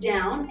left hip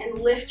down and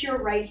lift your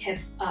right hip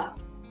up.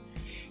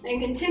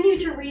 And continue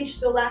to reach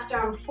the left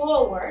arm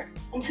forward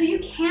until you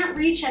can't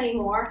reach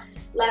anymore.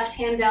 Left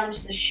hand down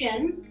to the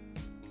shin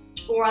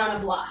or on a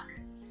block.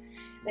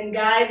 Then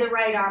guide the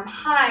right arm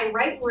high,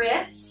 right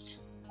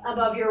wrist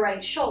above your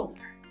right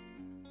shoulder.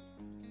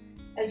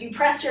 As you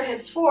press your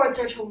hips forward,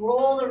 start to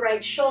roll the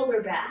right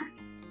shoulder back.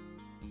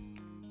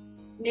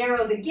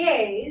 Narrow the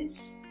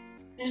gaze.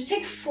 And just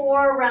take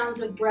 4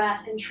 rounds of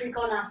breath in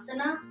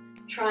Trikonasana,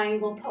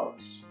 triangle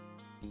pose.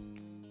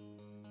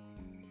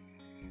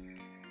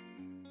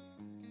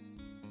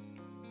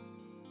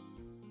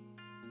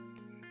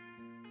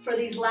 For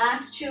these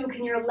last 2,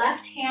 can your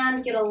left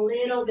hand get a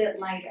little bit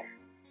lighter?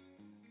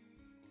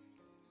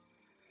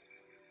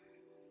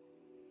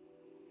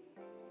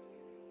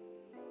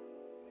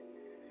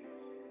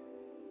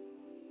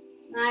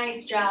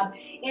 Nice job.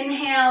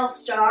 Inhale,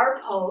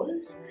 star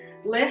pose.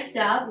 Lift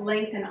up,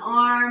 lengthen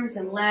arms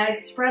and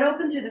legs, spread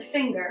open through the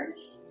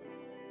fingers.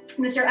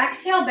 With your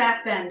exhale,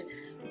 back bend.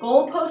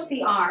 Goalpost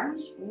the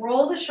arms,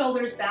 roll the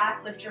shoulders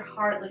back, lift your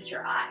heart, lift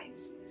your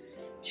eyes.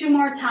 2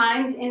 more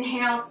times.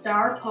 Inhale,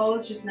 star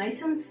pose, just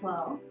nice and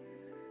slow.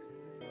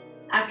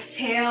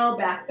 Exhale,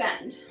 back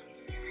bend.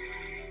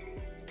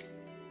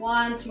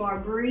 Once more,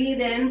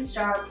 breathe in,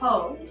 star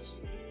pose.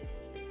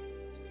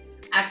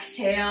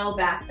 Exhale,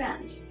 back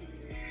bend.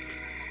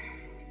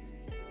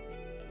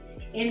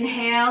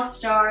 Inhale,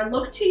 star,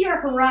 look to your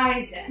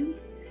horizon.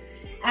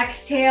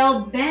 Exhale,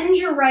 bend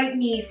your right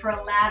knee for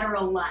a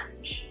lateral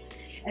lunge.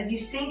 As you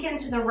sink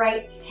into the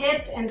right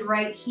hip and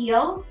right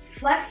heel,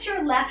 flex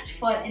your left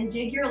foot and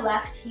dig your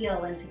left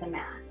heel into the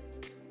mat.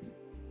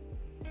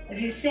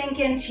 As you sink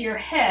into your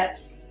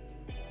hips,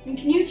 you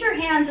can use your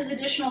hands as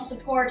additional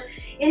support.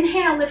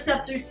 Inhale, lift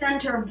up through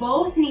center,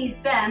 both knees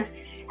bent.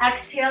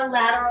 Exhale,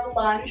 lateral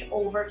lunge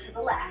over to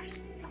the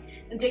left.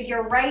 And dig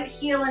your right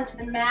heel into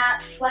the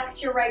mat,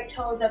 flex your right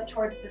toes up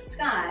towards the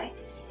sky,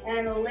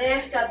 and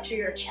lift up through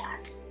your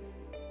chest.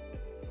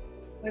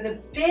 With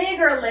a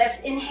bigger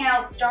lift,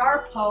 inhale,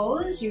 star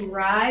pose, you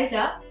rise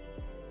up.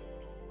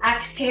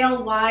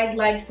 Exhale, wide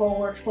leg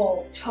forward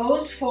fold.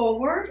 Toes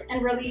forward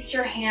and release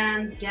your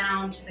hands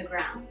down to the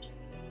ground.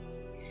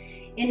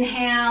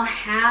 Inhale,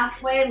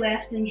 halfway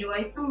lift,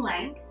 enjoy some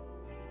length.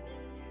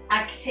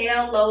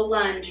 Exhale, low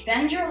lunge.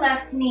 Bend your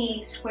left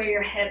knee, square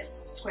your hips,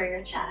 square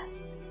your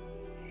chest.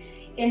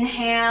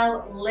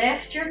 Inhale,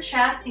 lift your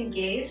chest and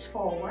gaze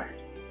forward.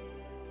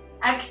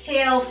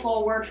 Exhale,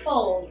 forward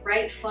fold,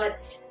 right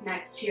foot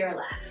next to your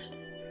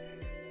left.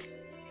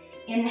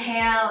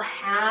 Inhale,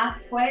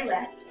 halfway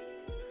lift.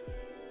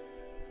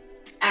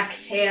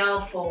 Exhale,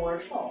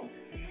 forward fold.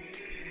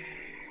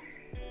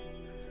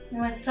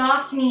 And with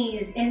soft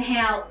knees,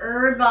 inhale,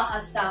 Urdhva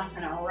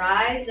Hastasana.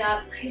 Rise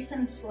up nice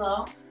and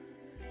slow.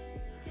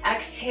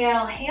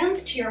 Exhale,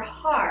 hands to your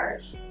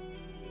heart.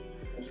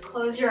 Just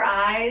close your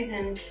eyes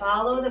and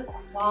follow the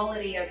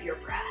quality of your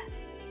breath.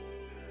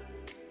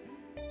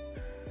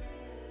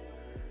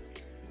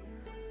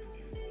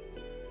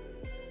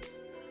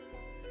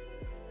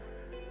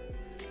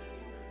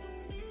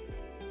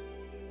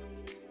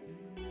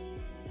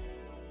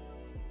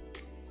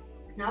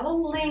 Now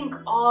we'll link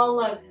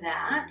all of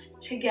that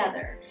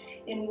together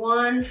in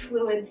one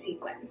fluid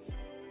sequence.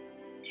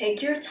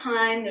 Take your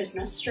time, there's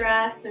no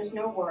stress, there's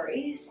no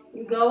worries.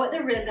 You go at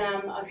the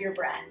rhythm of your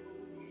breath.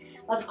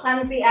 Let's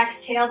cleanse the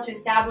exhale to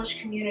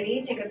establish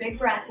community. Take a big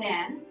breath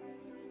in.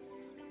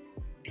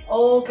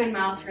 Open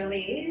mouth,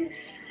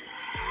 release.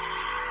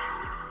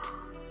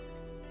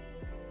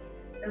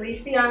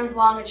 Release the arms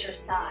long at your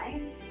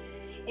sides.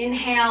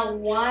 Inhale,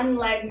 one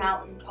leg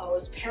mountain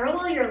pose.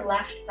 Parallel your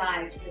left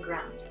thigh to the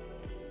ground.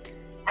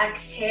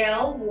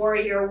 Exhale,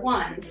 warrior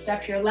one.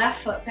 Step your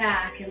left foot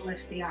back and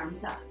lift the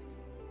arms up.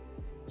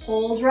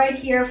 Hold right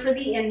here for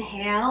the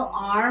inhale.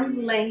 Arms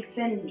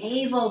lengthen,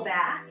 navel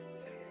back.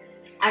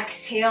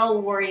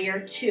 Exhale, warrior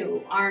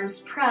two.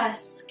 Arms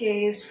press,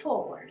 gaze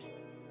forward.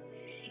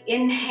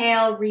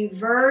 Inhale,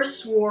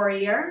 reverse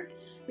warrior.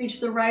 Reach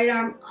the right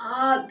arm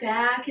up,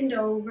 back and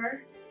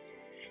over.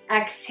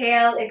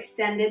 Exhale,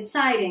 extended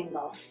side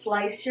angle.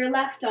 Slice your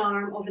left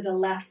arm over the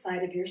left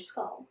side of your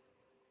skull.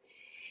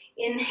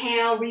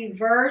 Inhale,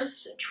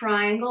 reverse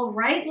triangle,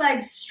 right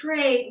leg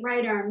straight,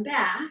 right arm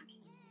back.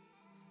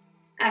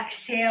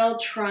 Exhale,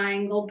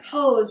 triangle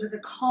pose with a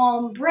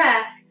calm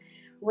breath,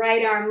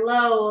 right arm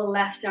low,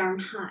 left arm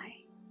high.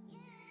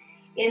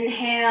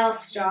 Inhale,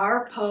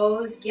 star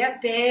pose,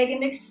 get big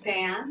and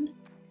expand.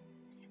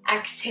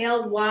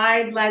 Exhale,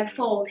 wide leg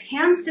fold,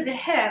 hands to the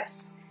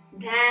hips,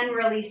 then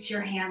release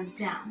your hands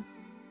down.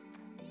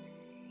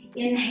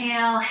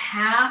 Inhale,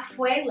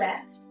 halfway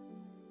lift.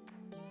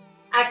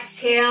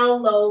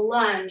 Exhale, low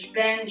lunge,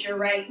 bend your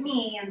right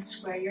knee and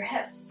square your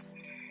hips.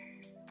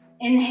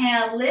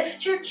 Inhale,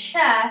 lift your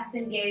chest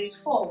and gaze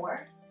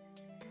forward.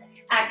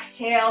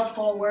 Exhale,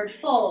 forward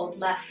fold,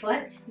 left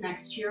foot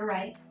next to your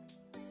right.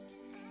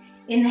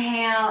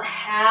 Inhale,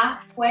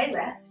 halfway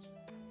lift.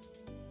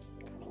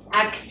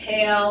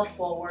 Exhale,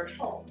 forward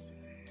fold.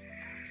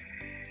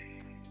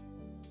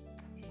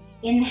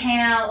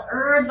 Inhale,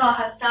 Urdhva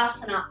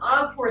Hastasana,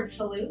 upward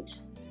salute.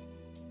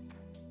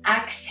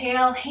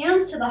 Exhale,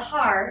 hands to the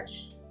heart,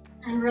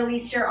 and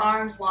release your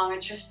arms long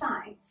at your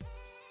sides.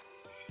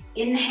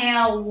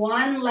 Inhale,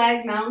 one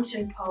leg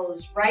mountain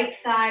pose, right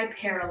thigh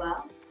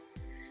parallel.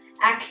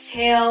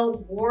 Exhale,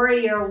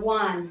 warrior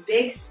one,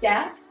 big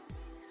step,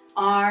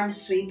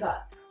 arms sweep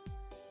up.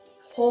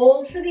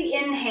 Hold for the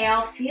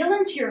inhale, feel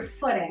into your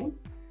footing.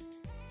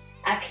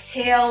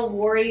 Exhale,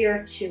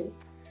 warrior two.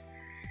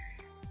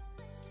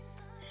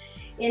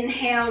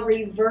 Inhale,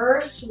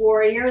 reverse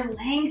warrior,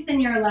 lengthen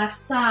your left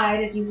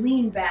side as you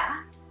lean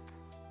back.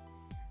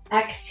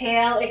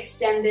 Exhale,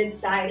 extended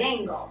side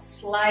angle.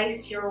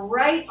 Slice your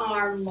right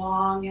arm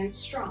long and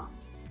strong.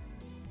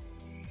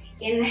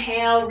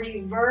 Inhale,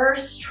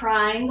 reverse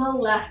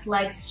triangle, left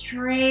leg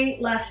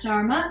straight, left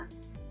arm up.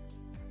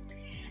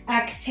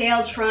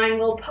 Exhale,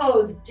 triangle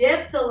pose.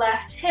 Dip the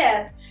left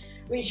hip,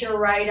 reach your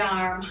right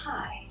arm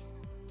high.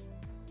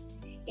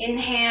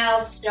 Inhale,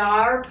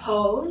 star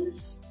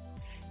pose.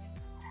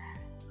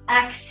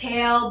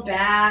 Exhale,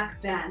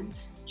 back bend.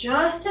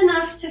 Just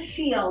enough to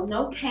feel,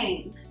 no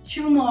pain.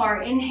 Two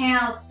more.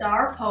 Inhale,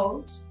 star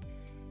pose.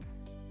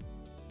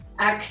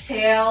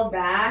 Exhale,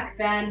 back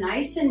bend,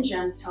 nice and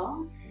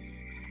gentle.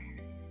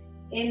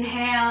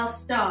 Inhale,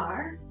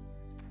 star.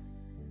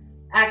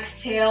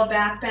 Exhale,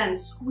 back bend.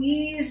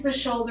 Squeeze the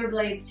shoulder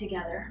blades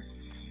together.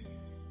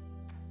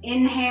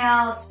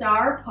 Inhale,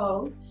 star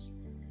pose.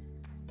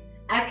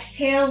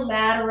 Exhale,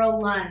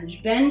 lateral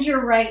lunge. Bend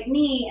your right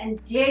knee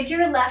and dig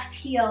your left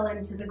heel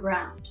into the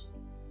ground.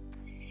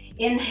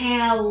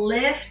 Inhale,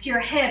 lift your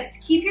hips.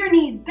 Keep your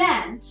knees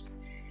bent.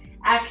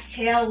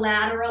 Exhale,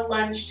 lateral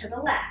lunge to the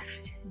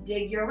left.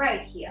 Dig your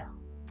right heel.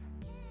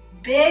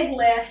 Big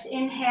lift.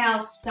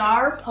 Inhale,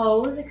 star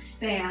pose,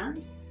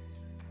 expand.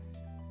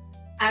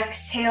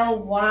 Exhale,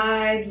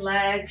 wide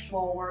leg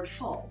forward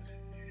fold.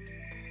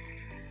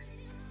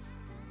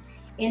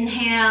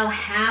 Inhale,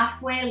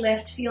 halfway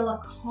lift, feel a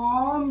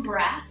calm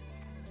breath.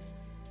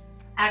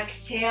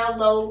 Exhale,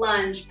 low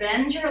lunge,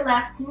 bend your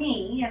left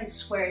knee and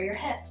square your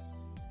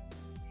hips.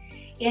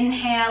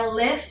 Inhale,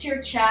 lift your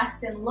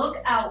chest and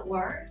look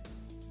outward.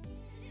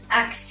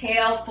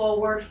 Exhale,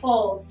 forward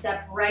fold,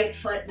 step right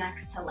foot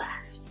next to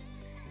left.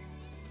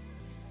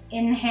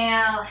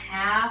 Inhale,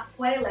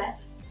 halfway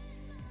lift.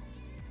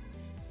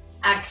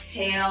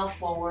 Exhale,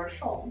 forward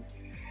fold.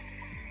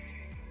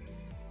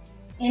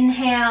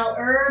 Inhale,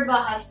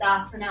 Urdhva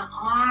Hastasana,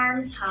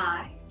 arms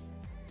high.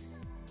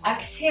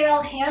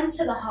 Exhale, hands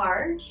to the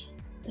heart.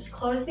 Just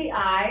close the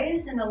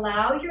eyes and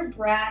allow your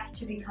breath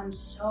to become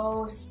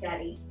so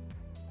steady.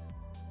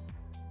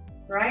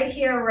 Right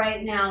here,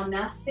 right now,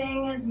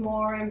 nothing is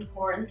more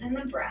important than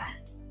the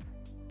breath.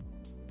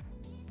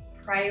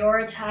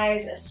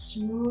 Prioritize a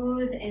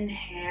smooth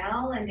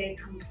inhale and a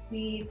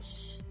complete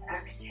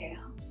exhale.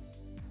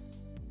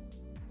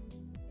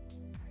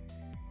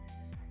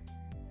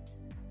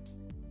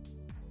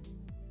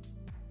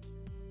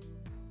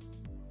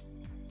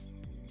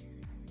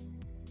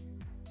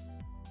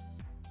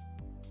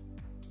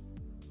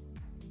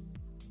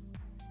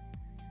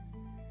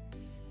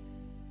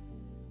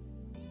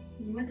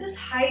 With this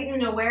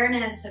heightened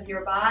awareness of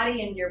your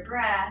body and your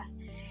breath,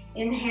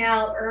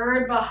 inhale,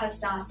 Urdhva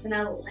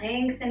Hastasana,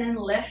 lengthen and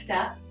lift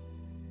up.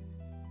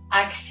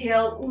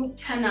 Exhale,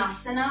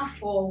 Uttanasana,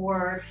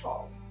 forward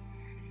fold.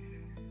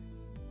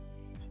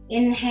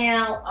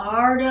 Inhale,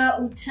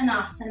 Ardha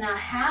Uttanasana,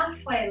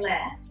 halfway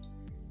lift.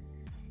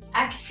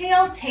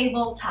 Exhale,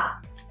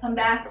 tabletop. Come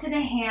back to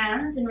the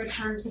hands and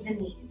return to the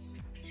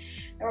knees.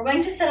 Now we're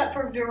going to set up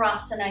for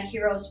Virasana,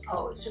 hero's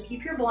pose. So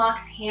keep your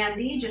blocks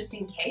handy just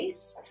in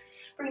case.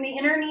 Bring the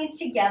inner knees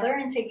together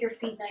and take your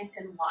feet nice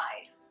and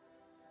wide.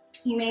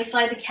 You may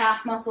slide the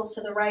calf muscles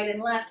to the right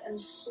and left and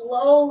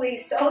slowly,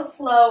 so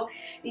slow,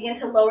 begin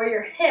to lower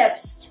your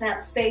hips to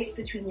that space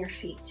between your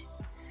feet.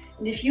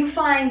 And if you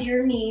find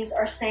your knees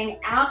are saying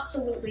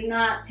absolutely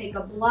not, take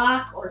a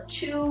block or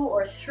two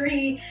or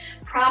three,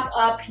 prop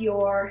up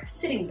your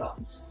sitting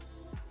bones.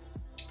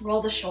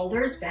 Roll the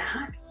shoulders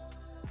back.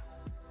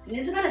 It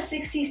is about a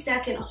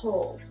 60-second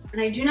hold,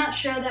 and I do not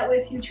share that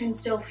with you to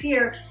instill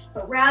fear,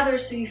 but rather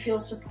so you feel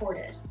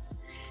supported.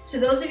 So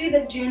those of you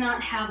that do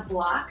not have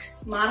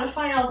blocks,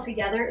 modify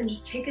altogether and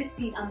just take a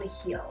seat on the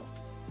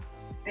heels.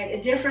 Right?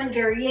 A different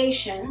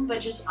variation, but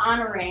just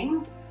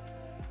honoring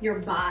your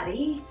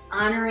body,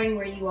 honoring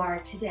where you are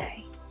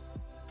today.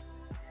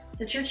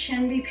 Let your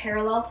chin be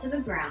parallel to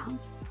the ground.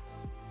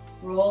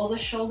 Roll the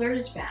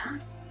shoulders back.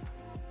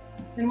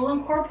 Then we'll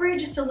incorporate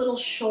just a little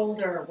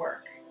shoulder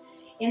work.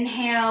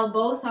 Inhale,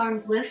 both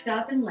arms lift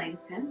up and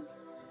lengthen.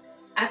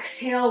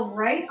 Exhale,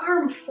 right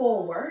arm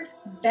forward.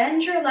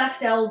 Bend your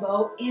left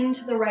elbow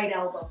into the right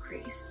elbow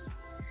crease.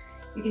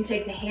 You can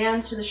take the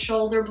hands to the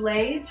shoulder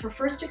blades for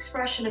first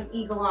expression of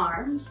eagle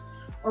arms,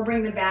 or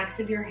bring the backs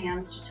of your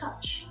hands to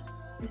touch.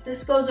 If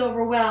this goes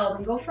over well,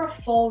 then go for a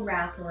full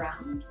wrap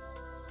around.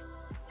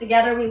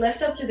 Together, we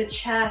lift up through the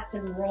chest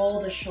and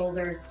roll the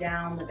shoulders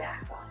down the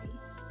back body.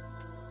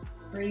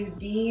 Breathe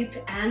deep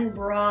and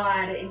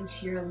broad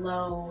into your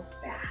low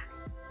back.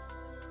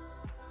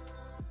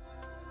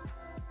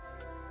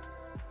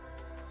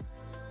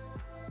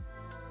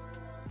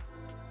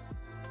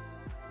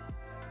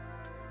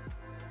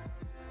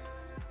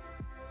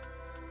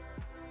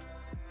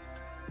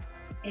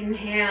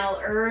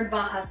 Inhale,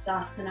 Urdhva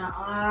Hastasana,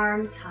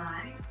 arms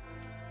high.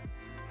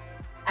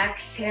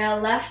 Exhale,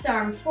 left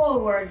arm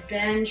forward,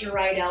 bend your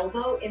right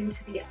elbow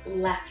into the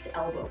left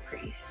elbow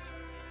crease.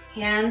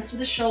 Hands to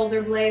the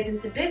shoulder blades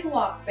into big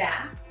walk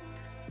back,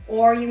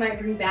 or you might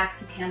bring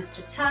backs of hands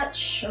to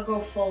touch or go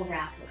full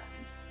wrap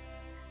around.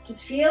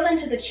 Just feel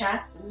into the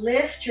chest,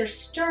 lift your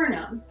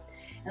sternum,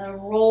 and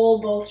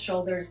roll both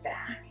shoulders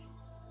back.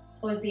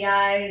 Close the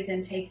eyes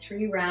and take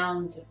 3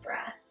 rounds of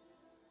breath.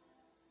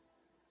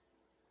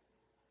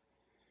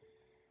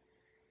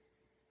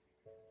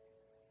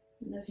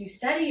 And as you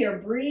steady your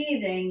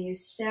breathing, you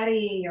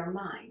steady your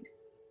mind.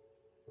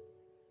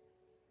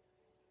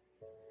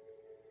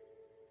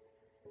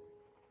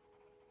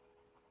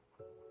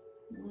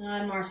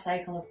 One more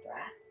cycle of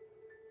breath.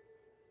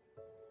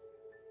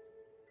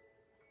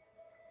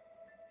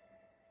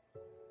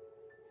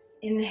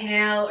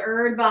 Inhale,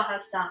 Urdhva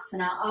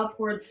Hastasana,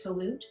 upward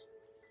salute.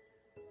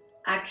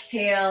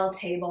 Exhale,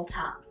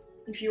 tabletop.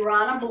 If you were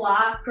on a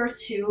block or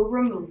two,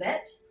 remove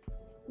it.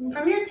 And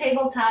from your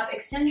tabletop,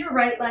 extend your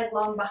right leg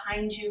long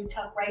behind you,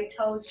 tuck right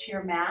toes to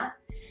your mat.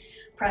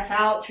 Press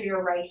out through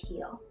your right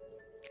heel.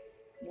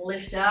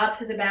 Lift up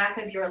to the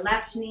back of your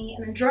left knee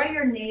and draw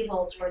your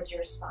navel towards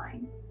your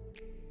spine.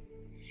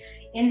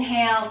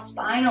 Inhale,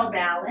 spinal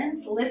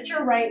balance. Lift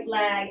your right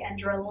leg and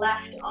your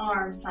left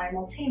arm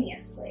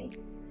simultaneously.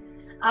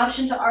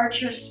 Option to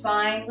arch your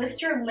spine,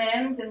 lift your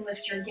limbs and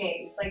lift your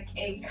gaze like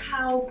a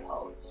cow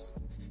pose.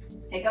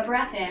 Take a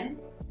breath in.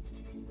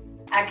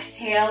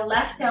 Exhale,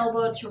 left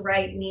elbow to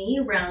right knee,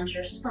 round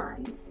your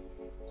spine.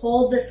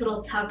 Hold this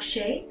little tuck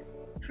shape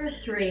for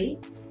 3.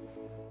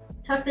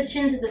 Tuck the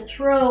chin to the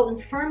throat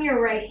and firm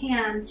your right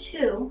hand,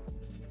 2.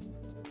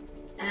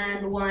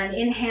 And 1.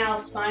 Inhale,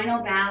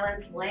 spinal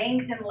balance,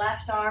 lengthen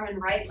left arm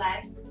and right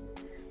leg.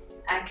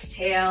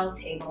 Exhale,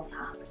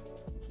 tabletop.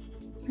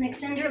 And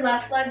extend your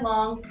left leg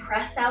long,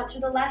 press out to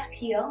the left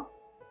heel.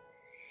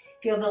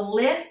 Feel the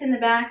lift in the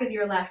back of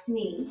your left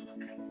knee.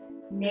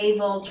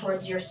 Navel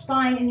towards your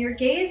spine, and your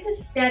gaze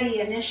is steady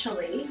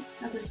initially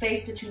at the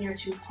space between your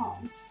 2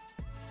 palms.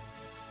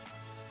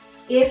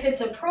 If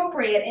it's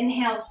appropriate,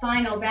 inhale,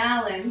 spinal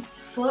balance,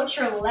 float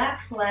your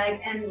left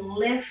leg and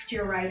lift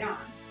your right arm.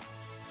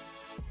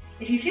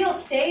 If you feel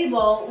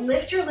stable,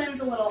 lift your limbs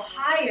a little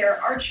higher,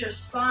 arch your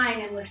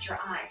spine and lift your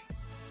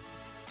eyes.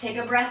 Take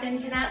a breath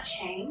into that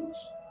change.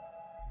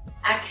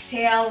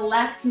 Exhale,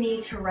 left knee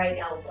to right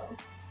elbow.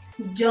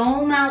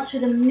 Dome out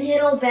through the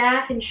middle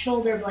back and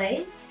shoulder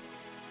blades.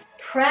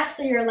 Press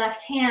through your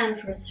left hand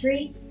for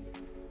 3,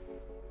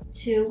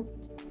 2,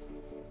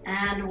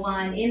 and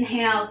 1.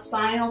 Inhale,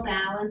 spinal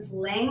balance,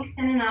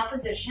 lengthen in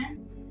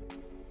opposition.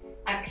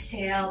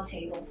 Exhale,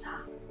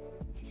 tabletop.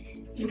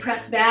 You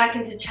press back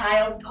into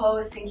child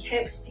pose, sink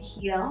hips to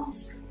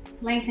heels.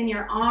 Lengthen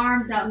your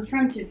arms out in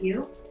front of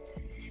you.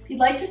 If you'd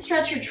like to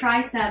stretch your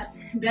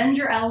triceps, bend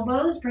your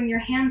elbows, bring your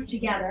hands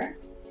together.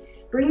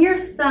 Bring your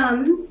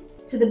thumbs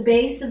to the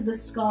base of the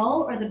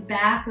skull or the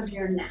back of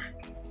your neck.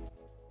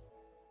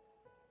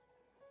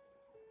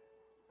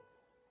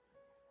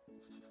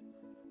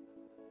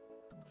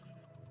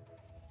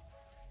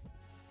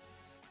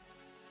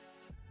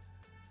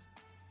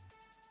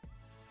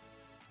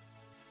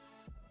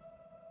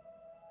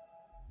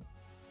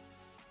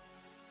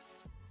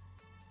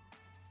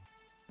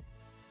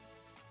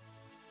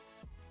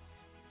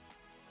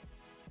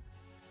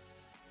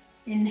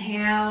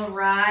 Inhale,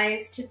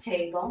 rise to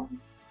table.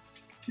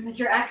 And with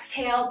your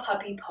exhale,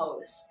 puppy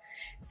pose.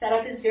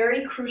 Setup is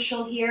very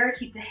crucial here.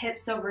 Keep the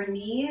hips over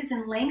knees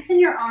and lengthen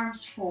your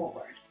arms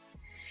forward.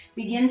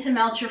 Begin to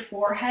melt your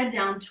forehead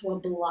down to a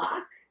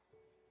block.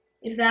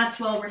 If that's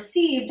well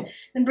received,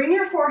 then bring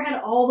your forehead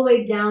all the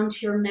way down to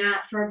your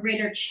mat for a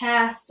greater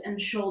chest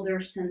and shoulder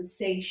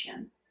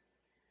sensation.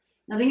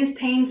 Nothing is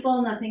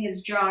painful, nothing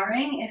is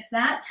jarring. If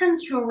that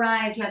tends to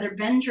arise, rather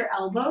bend your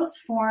elbows,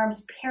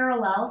 forearms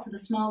parallel to the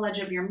small edge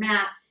of your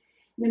mat,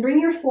 and then bring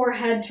your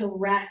forehead to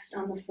rest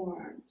on the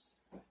forearms.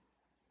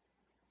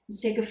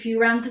 Just take a few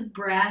rounds of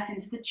breath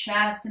into the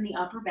chest and the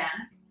upper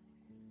back.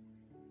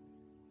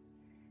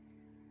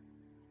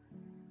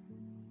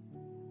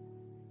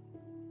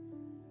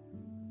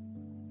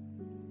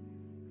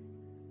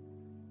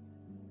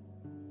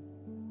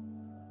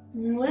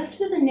 And lift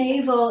to the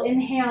navel,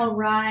 inhale,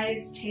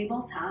 rise,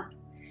 tabletop.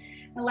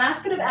 The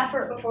last bit of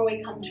effort before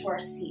we come to our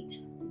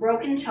seat.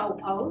 Broken toe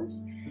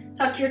pose.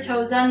 Tuck your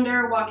toes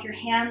under, walk your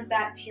hands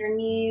back to your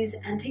knees,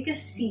 and take a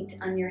seat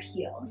on your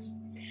heels.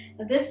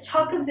 Now this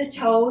tuck of the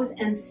toes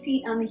and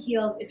seat on the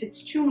heels, if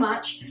it's too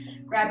much,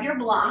 grab your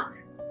block,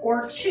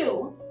 or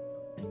two,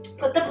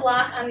 put the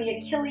block on the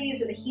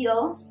Achilles or the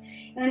heels,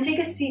 and then take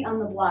a seat on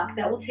the block.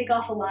 That will take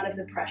off a lot of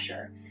the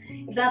pressure.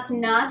 If that's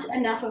not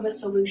enough of a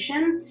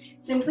solution,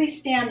 simply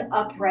stand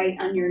upright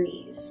on your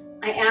knees.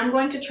 I am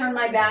going to turn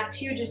my back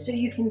to you just so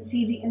you can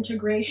see the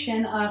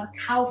integration of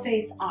cow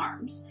face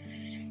arms.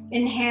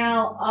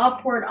 Inhale,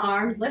 upward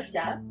arms, lift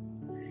up.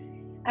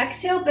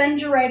 Exhale,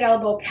 bend your right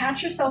elbow,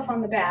 pat yourself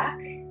on the back.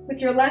 With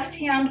your left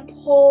hand,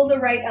 pull the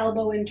right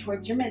elbow in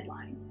towards your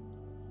midline.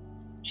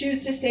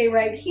 Choose to stay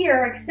right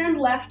here, extend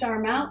left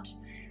arm out,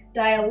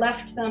 dial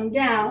left thumb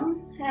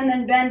down, and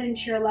then bend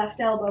into your left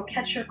elbow.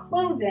 Catch your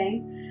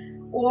clothing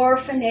or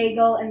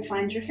finagle and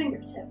find your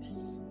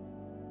fingertips.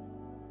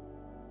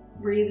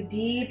 Breathe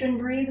deep and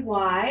breathe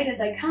wide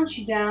as I count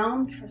you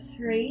down for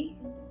 3,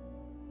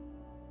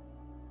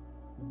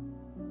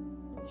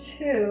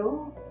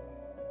 2,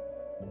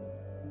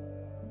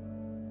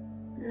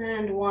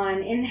 and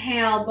 1.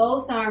 Inhale,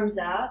 both arms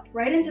up,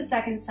 right into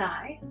second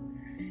side.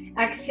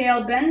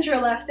 Exhale, bend your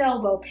left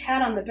elbow,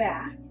 pat on the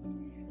back.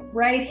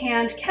 Right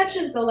hand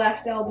catches the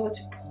left elbow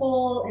to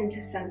pull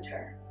into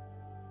center.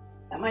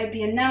 That might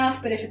be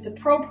enough, but if it's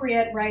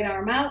appropriate, right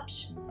arm out,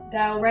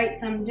 dial right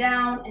thumb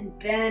down, and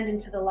bend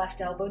into the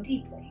left elbow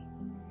deeply.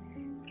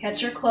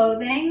 Catch your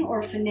clothing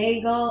or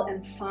finagle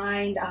and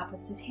find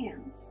opposite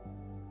hands.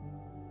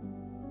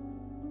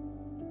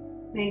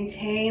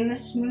 Maintain the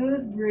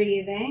smooth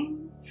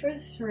breathing for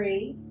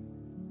 3.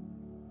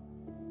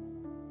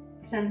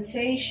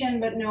 Sensation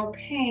but no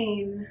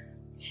pain,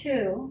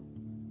 2.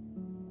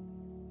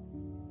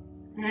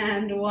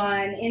 And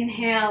 1.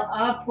 Inhale,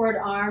 upward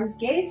arms,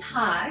 gaze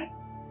high.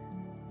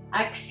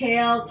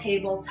 Exhale,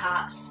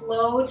 tabletop.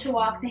 Slow to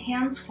walk the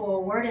hands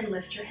forward and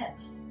lift your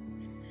hips.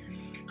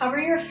 Hover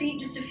your feet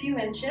just a few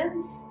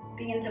inches.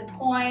 Begin to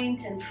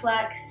point and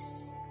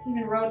flex,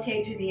 even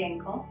rotate through the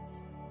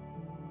ankles.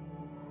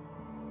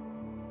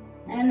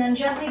 And then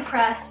gently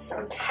press,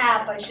 or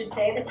tap, I should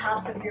say, the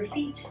tops of your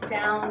feet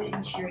down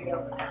into your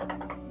yoga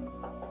mat.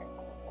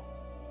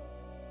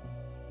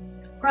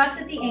 Cross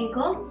at the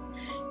ankles,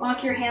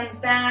 walk your hands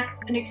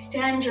back, and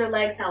extend your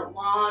legs out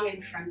long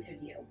in front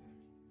of you.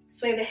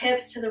 Sway the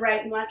hips to the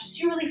right and left, just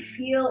so you really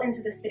feel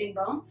into the sitting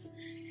bones.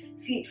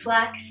 Feet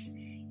flex.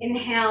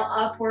 Inhale,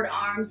 upward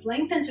arms,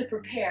 lengthen to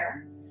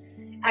prepare.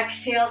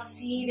 Exhale,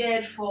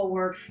 seated,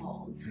 forward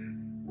fold.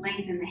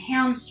 Lengthen the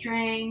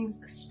hamstrings,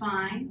 the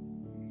spine.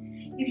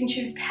 You can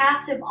choose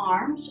passive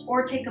arms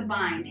or take a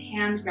bind.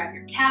 Hands grab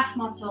your calf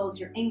muscles,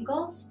 your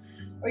ankles,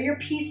 or your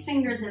peace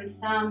fingers and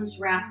thumbs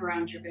wrap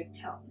around your big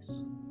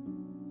toes.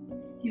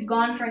 If you've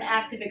gone for an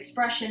active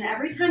expression,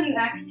 every time you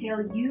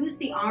exhale, use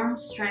the arm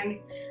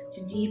strength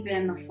to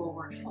deepen the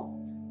forward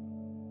fold.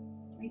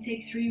 We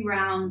take 3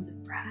 rounds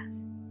of breath.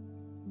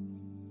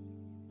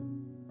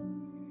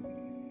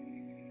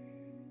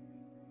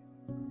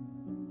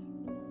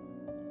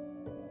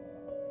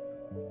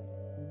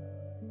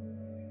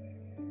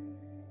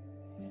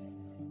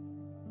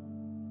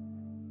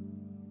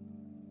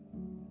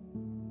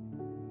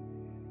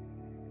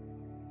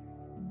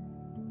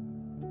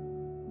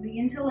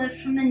 Begin to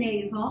lift from the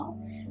navel.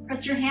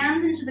 Press your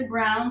hands into the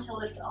ground to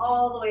lift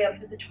all the way up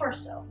with the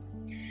torso.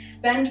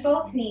 Bend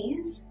both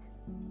knees.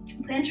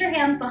 Plant your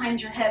hands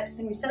behind your hips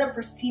and we set up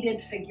for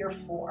seated figure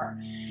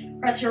 4.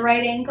 Press your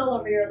right ankle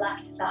over your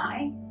left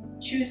thigh.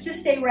 Choose to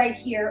stay right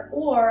here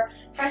or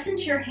press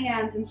into your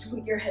hands and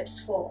scoot your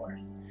hips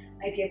forward.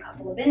 Might be a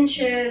couple of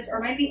inches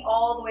or might be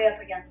all the way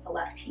up against the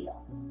left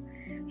heel.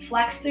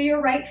 Flex through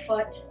your right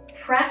foot.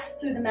 Press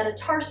through the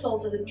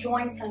metatarsals or the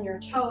joints on your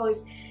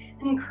toes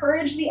and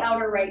encourage the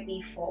outer right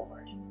knee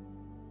forward.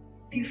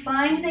 If you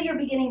find that you're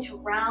beginning to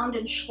round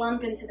and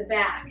slump into the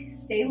back,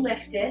 stay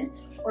lifted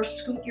or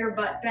scoot your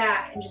butt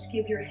back and just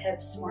give your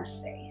hips more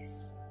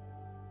space.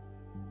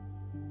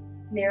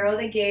 Narrow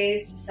the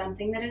gaze to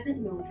something that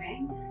isn't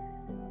moving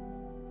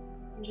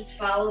and just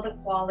follow the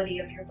quality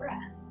of your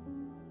breath.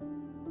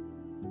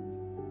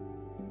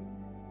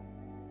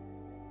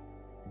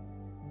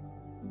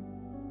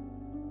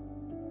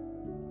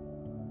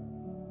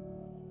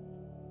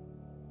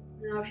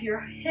 Now if your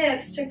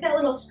hips took that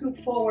little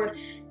scoop forward,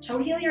 toe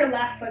heel your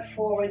left foot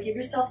forward, give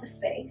yourself the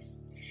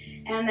space,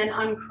 and then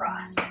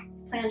uncross.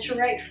 Plant your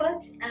right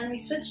foot, and we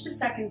switch to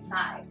second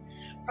side.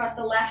 Cross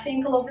the left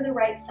ankle over the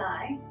right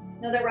thigh.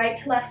 Now the right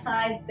to left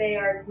sides, they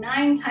are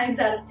 9 times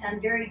out of 10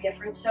 very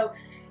different. So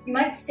you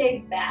might stay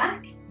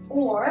back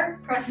or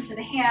press into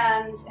the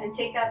hands and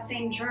take that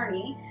same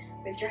journey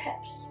with your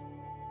hips.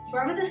 So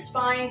wherever the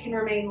spine can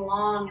remain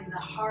long and the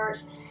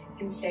heart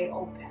can stay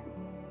open.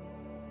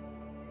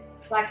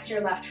 Flex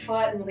your left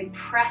foot and really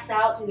press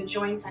out through the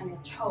joints on your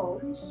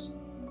toes.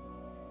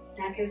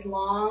 Neck is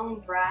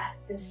long, breath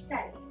is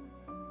steady.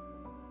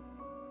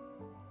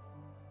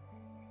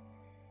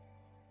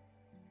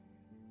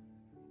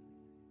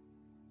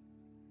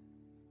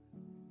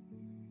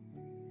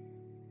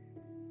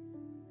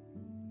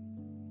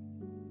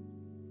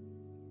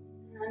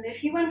 And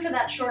if you went for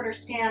that shorter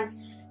stance,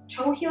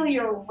 toe heel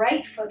your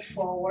right foot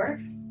forward,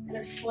 kind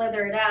of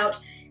slither it out,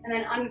 and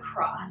then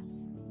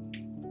uncross.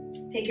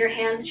 Take your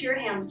hands to your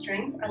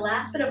hamstrings. Our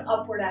last bit of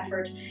upward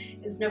effort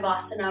is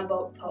Navasana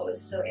boat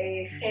pose, so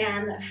a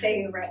fan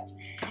favorite.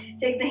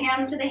 Take the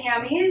hands to the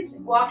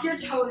hammies, walk your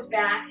toes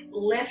back,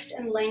 lift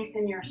and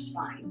lengthen your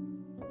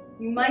spine.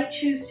 You might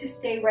choose to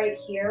stay right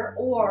here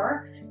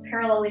or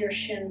parallel your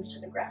shins to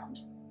the ground.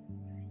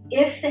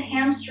 If the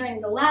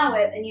hamstrings allow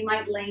it, then you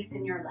might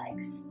lengthen your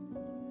legs.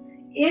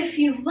 If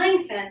you've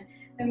lengthened,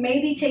 then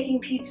maybe taking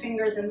peace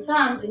fingers and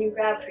thumbs and you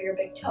grab for your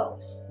big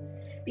toes.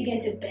 Begin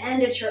to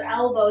bend at your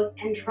elbows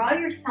and draw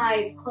your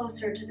thighs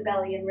closer to the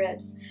belly and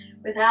ribs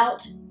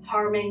without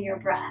harming your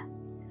breath.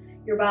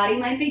 Your body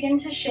might begin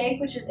to shake,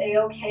 which is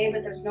a-okay,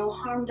 but there's no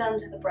harm done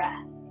to the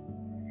breath.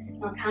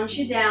 I'll count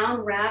you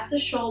down, wrap the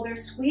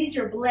shoulders, squeeze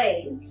your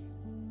blades,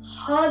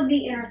 hug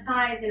the inner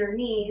thighs, inner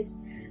knees.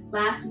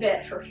 Last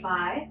bit for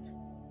 5,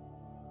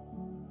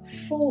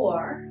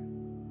 4,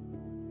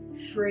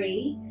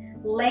 3,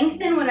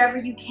 lengthen whatever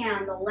you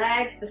can, the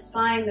legs, the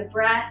spine, the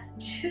breath.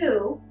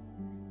 2,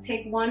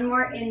 take one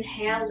more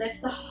inhale,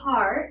 lift the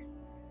heart.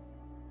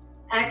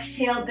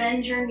 Exhale,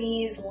 bend your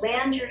knees,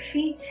 land your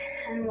feet,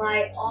 and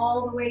lie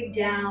all the way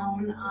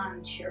down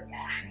onto your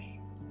back.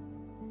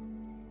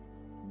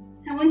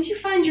 Now once you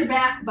find your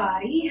back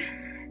body,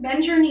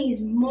 bend your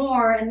knees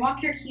more and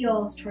walk your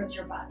heels towards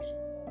your butt.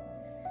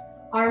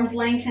 Arms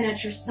lengthen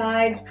at your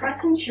sides,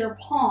 press into your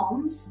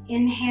palms.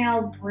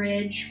 Inhale,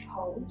 bridge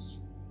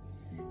pose.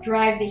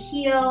 Drive the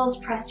heels,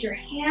 press your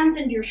hands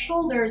into your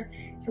shoulders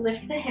to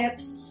lift the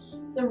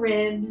hips, the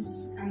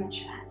ribs, and the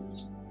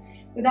chest.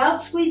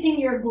 Without squeezing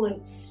your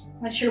glutes,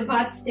 let your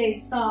butt stay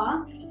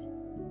soft.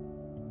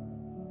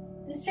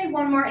 Just take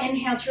one more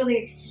inhale to really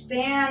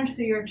expand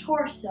through your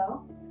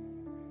torso.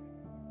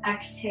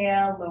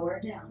 Exhale, lower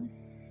down.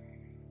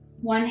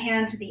 One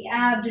hand to the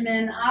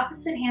abdomen,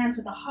 opposite hand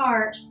to the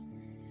heart.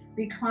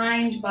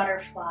 Reclined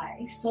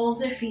butterfly,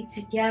 soles of feet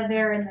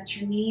together and let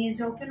your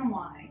knees open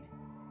wide.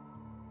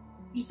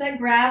 Just let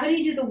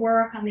gravity do the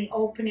work on the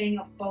opening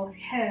of both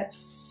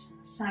hips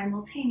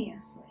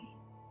simultaneously.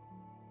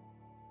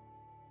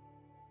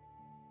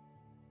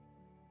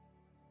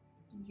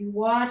 You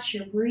watch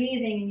your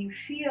breathing and you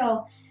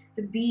feel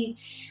the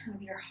beat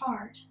of your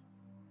heart.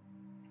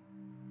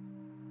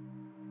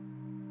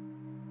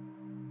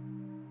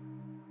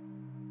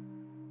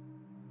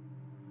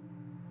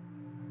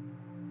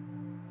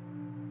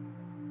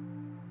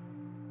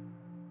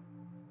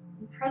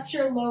 Press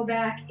your low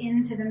back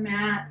into the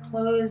mat,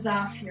 close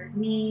off your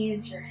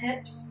knees, your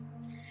hips.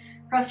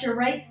 Press your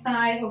right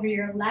thigh over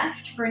your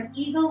left for an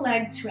eagle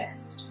leg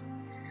twist.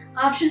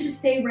 Option to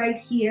stay right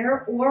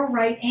here or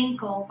right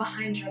ankle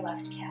behind your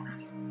left calf.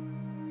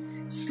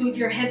 Scoot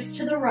your hips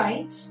to the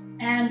right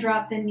and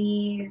drop the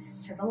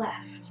knees to the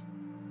left.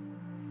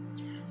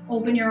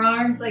 Open your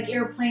arms like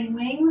airplane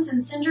wings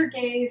and send your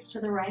gaze to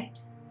the right.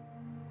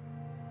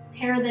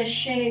 Pair this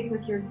shape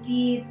with your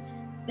deep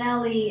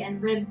belly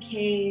and rib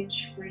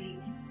cage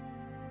breathings.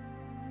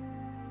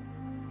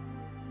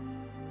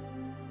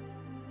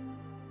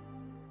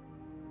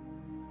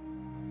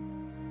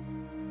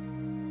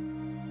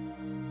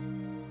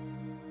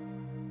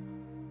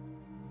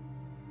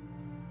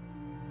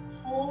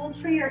 Hold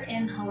for your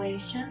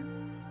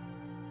inhalation.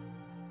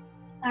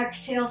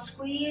 Exhale,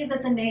 squeeze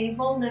at the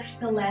navel, lift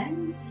the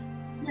legs,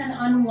 and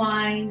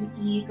unwind,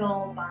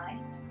 eagle bind.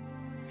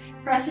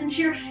 Press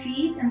into your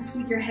feet and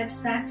scoot your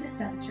hips back to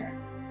center.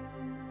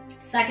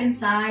 Second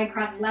side,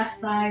 cross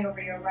left thigh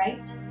over your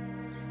right.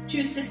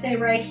 Choose to stay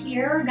right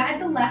here. Guide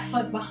the left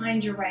foot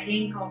behind your right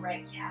ankle,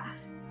 right calf.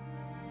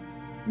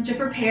 And to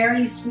prepare,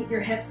 you scoot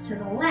your hips to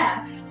the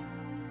left,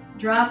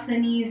 drop the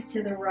knees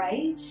to the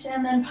right,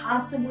 and then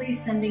possibly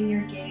sending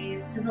your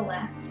gaze to the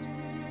left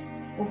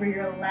over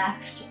your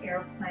left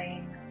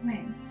airplane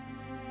wing.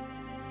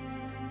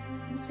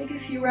 Just take a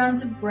few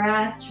rounds of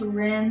breath to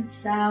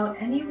rinse out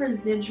any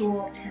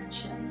residual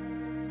tension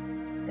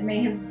that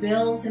may have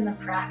built in the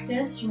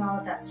practice from all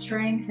of that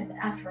strength and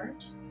effort,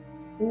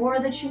 or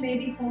that you may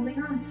be holding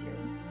on to.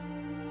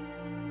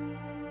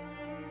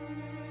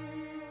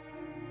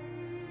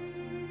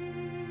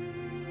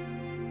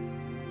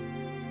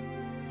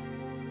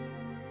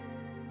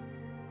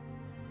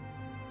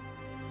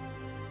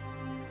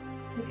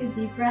 Take a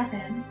deep breath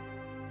in.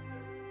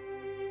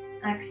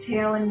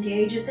 Exhale,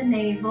 engage at the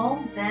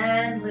navel,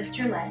 then lift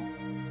your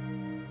legs.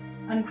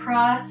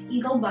 Uncross,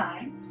 eagle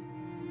bind.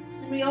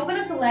 We open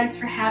up the legs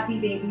for happy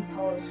baby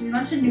pose. We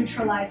want to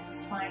neutralize the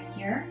spine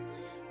here.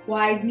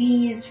 Wide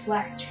knees,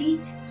 flexed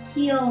feet,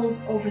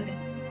 heels over the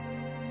knees.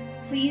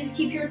 Please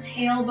keep your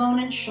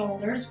tailbone and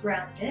shoulders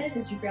grounded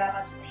as you grab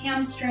onto the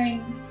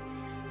hamstrings,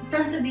 the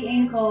fronts of the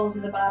ankles,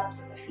 or the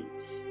bottoms of the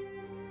feet.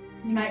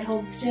 You might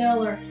hold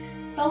still or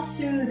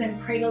self-soothe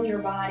and cradle your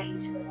body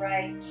to the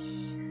right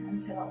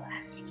and to the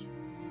left.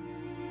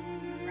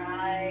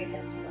 Right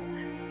and to the left.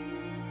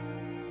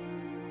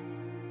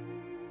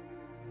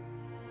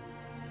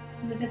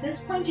 And if at this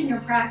point in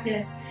your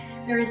practice,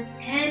 there is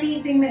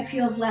anything that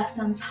feels left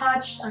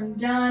untouched,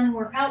 undone,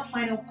 work out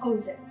final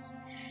poses.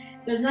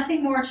 If there's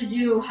nothing more to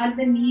do, hug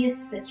the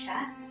knees to the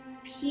chest,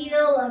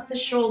 peel up the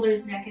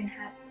shoulders, neck, and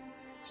head.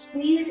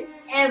 Squeeze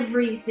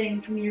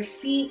everything from your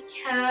feet,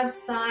 calves,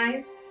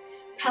 thighs,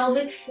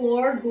 pelvic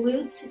floor,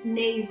 glutes,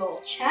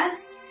 navel,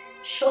 chest,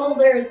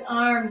 shoulders,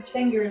 arms,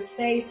 fingers,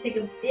 face. Take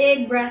a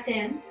big breath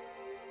in.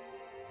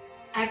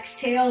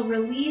 Exhale,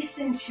 release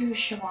into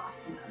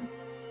Shavasana,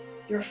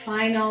 your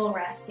final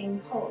resting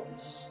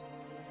pose.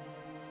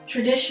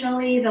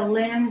 Traditionally, the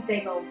limbs, they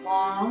go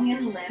long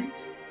and limp.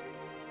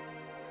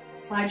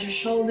 Slide your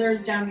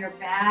shoulders down your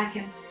back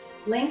and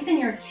lengthen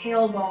your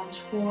tailbone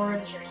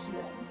towards your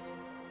heels.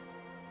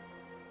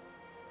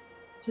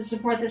 To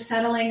support the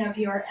settling of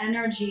your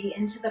energy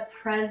into the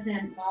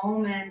present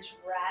moment,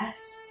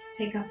 rest.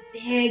 Take a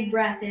big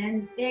breath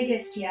in,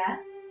 biggest yet.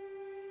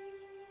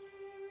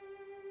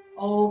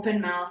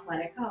 Open mouth, let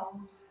it go.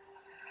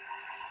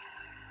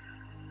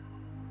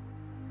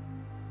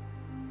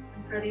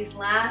 And for these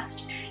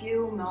last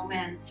few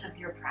moments of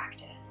your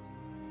practice,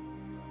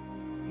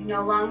 you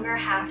no longer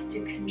have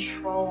to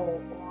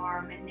control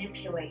or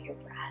manipulate your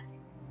breath.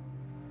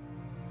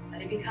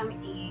 Let it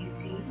become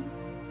easy,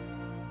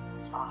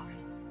 soft.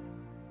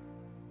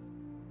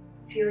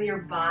 Feel your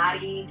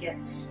body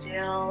get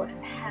still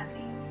and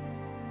heavy.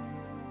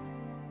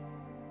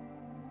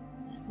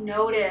 Just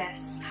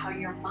notice how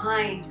your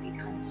mind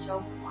becomes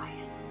so quiet.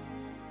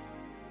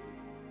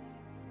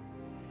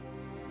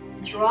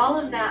 And through all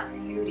of that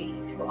beauty,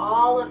 through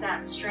all of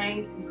that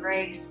strength and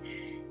grace,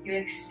 you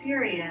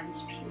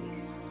experience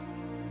peace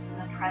in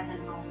the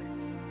present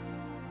moment.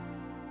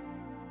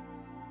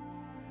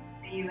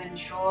 May you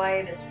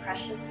enjoy this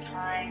precious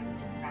time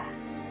and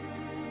rest.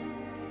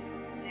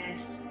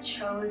 This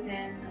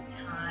chosen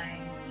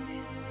time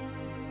with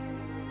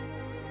us.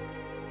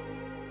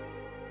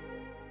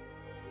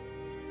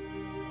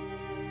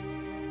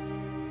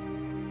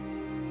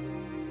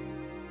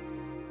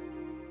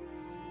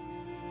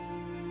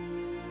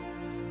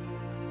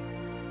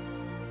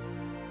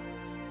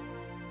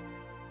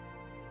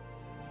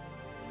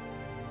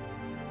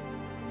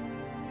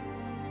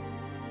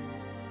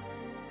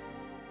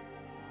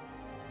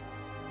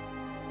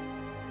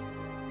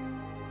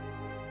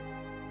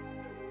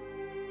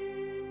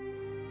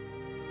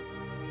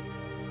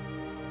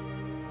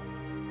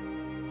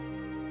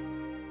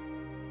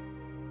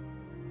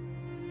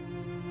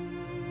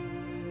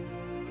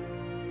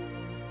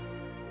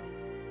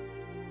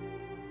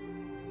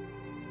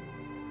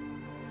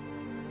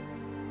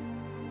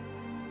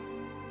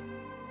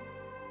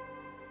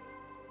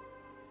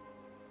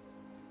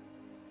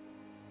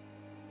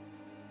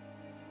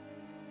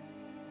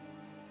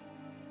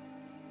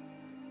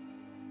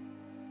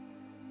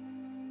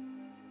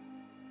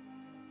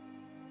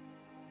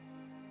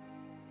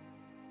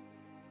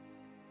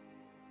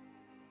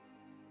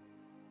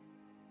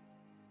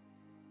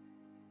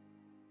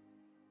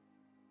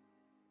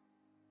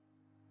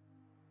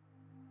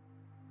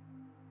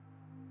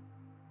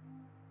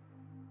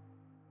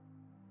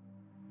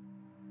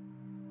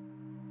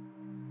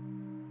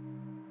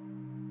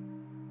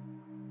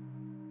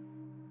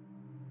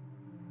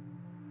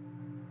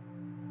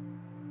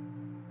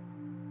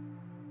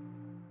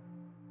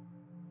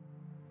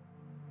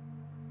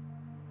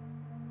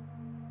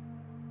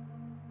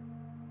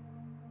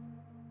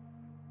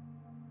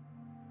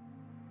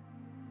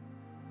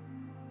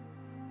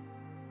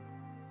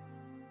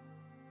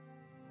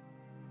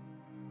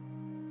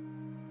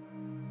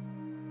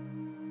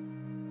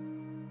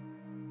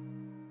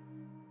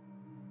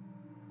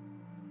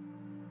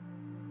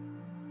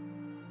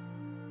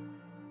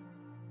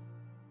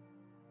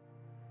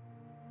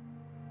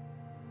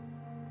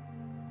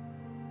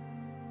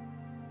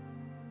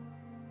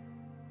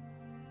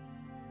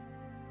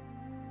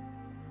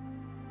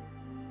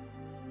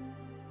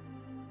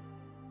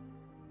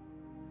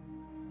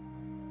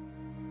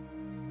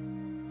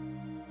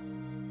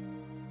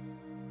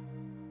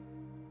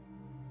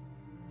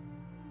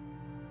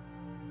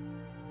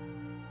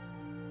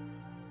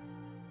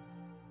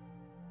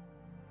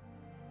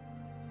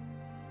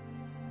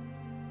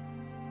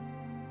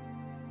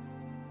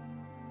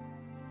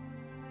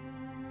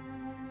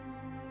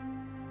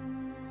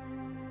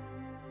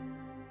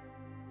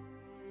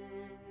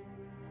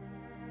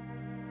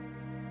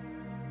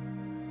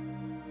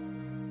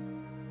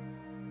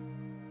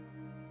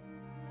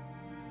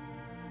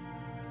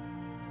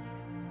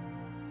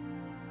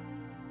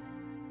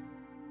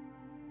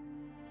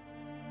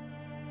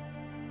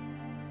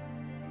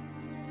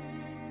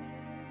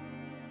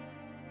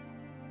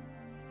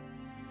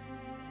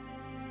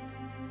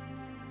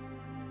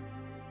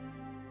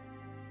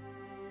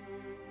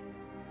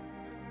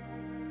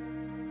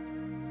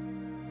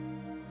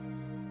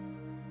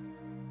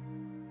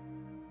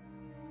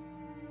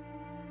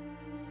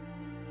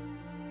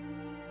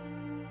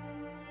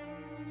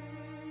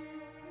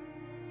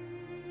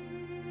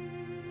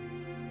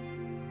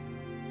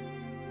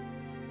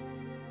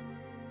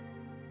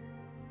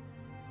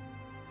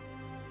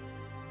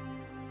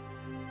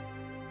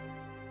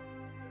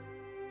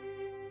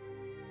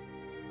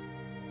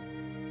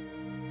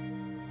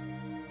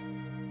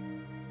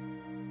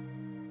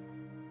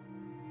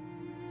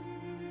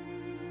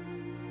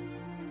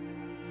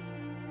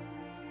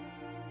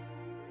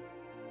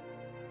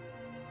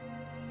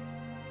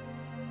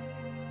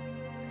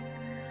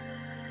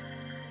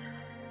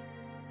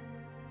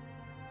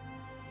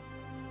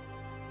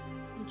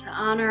 to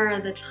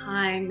honor the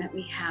time that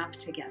we have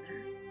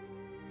together.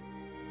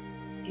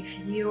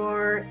 If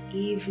your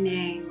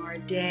evening or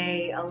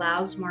day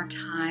allows more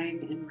time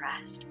in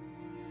rest,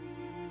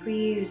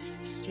 please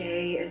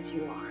stay as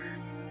you are.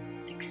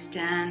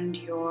 Extend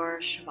your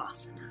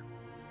Shavasana.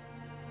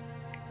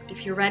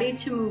 If you're ready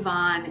to move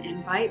on,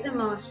 invite the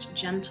most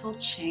gentle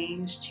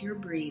change to your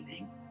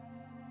breathing.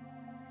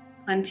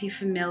 Plenty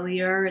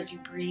familiar as you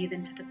breathe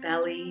into the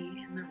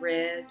belly and the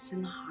ribs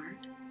and the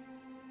heart.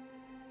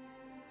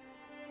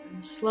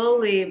 And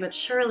slowly but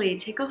surely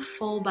take a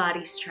full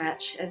body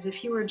stretch as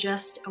if you were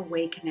just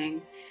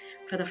awakening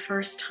for the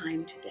first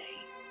time today.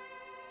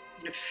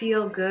 It'll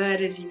feel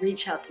good as you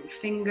reach out through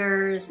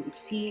fingers and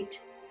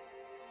feet,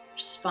 your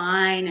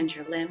spine and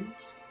your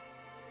limbs.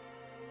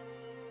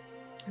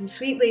 And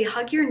sweetly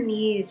hug your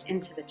knees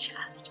into the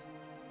chest.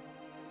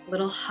 A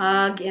little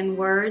hug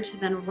inward,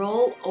 then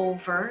roll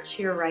over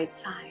to your right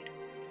side.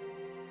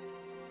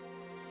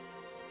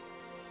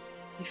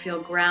 You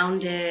feel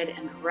grounded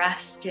and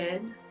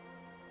rested.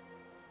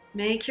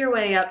 Make your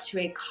way up to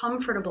a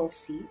comfortable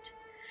seat.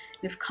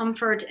 If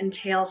comfort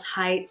entails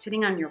height,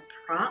 sitting on your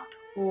prop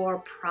or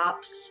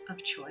props of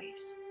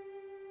choice.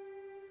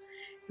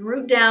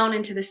 Root down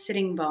into the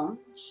sitting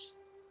bones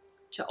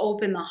to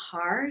open the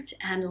heart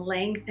and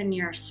lengthen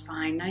your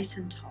spine nice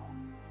and tall.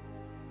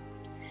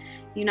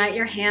 Unite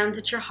your hands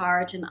at your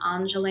heart in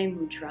Anjali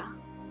Mudra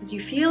as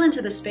you feel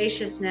into the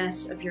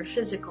spaciousness of your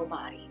physical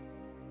body.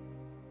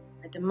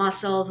 Let the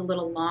muscles a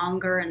little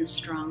longer and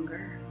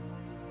stronger.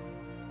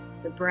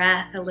 The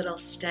breath a little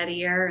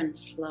steadier and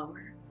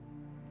slower.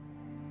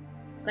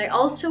 But I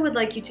also would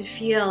like you to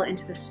feel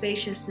into the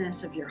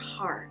spaciousness of your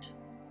heart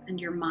and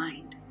your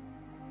mind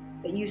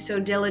that you so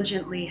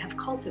diligently have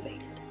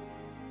cultivated.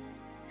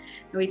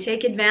 And we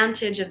take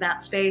advantage of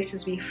that space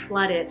as we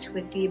flood it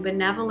with the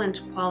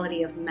benevolent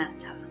quality of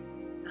metta,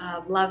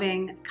 of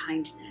loving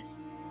kindness.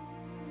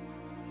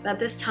 So at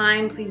this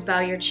time, please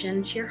bow your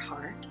chin to your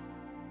heart.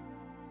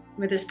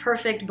 With this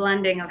perfect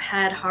blending of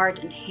head, heart,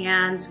 and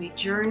hands, we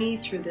journey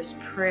through this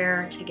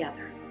prayer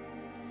together.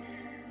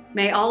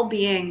 May all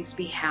beings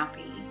be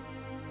happy.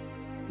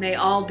 May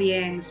all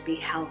beings be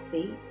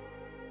healthy.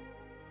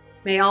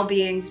 May all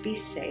beings be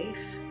safe.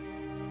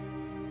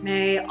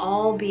 May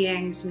all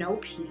beings know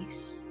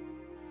peace.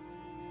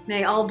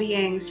 May all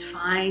beings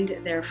find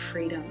their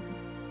freedom.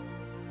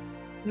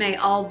 May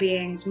all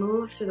beings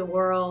move through the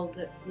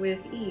world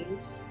with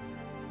ease.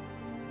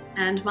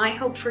 And my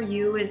hope for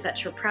you is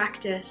that your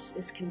practice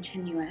is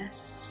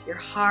continuous, your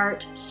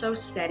heart so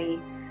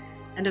steady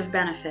and of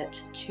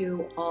benefit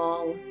to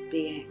all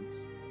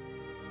beings.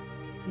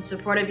 In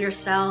support of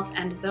yourself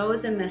and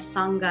those in this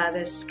Sangha,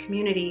 this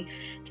community,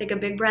 take a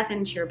big breath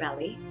into your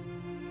belly.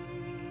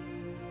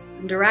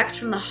 And direct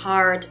from the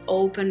heart,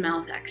 open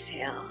mouth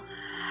exhale.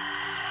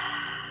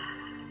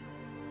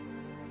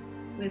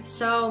 With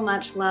so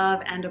much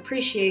love and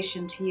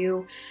appreciation to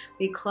you,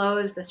 we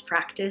close this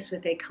practice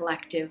with a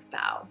collective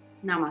bow.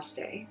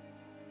 Namaste.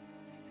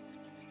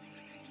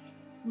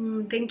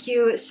 Thank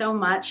you so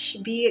much.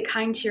 Be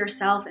kind to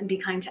yourself and be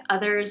kind to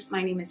others.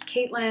 My name is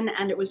Caitlin,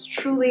 and it was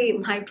truly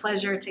my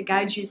pleasure to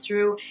guide you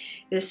through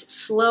this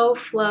slow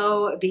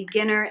flow,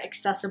 beginner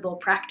accessible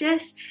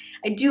practice.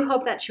 I do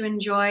hope that you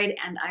enjoyed,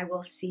 and I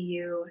will see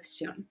you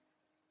soon.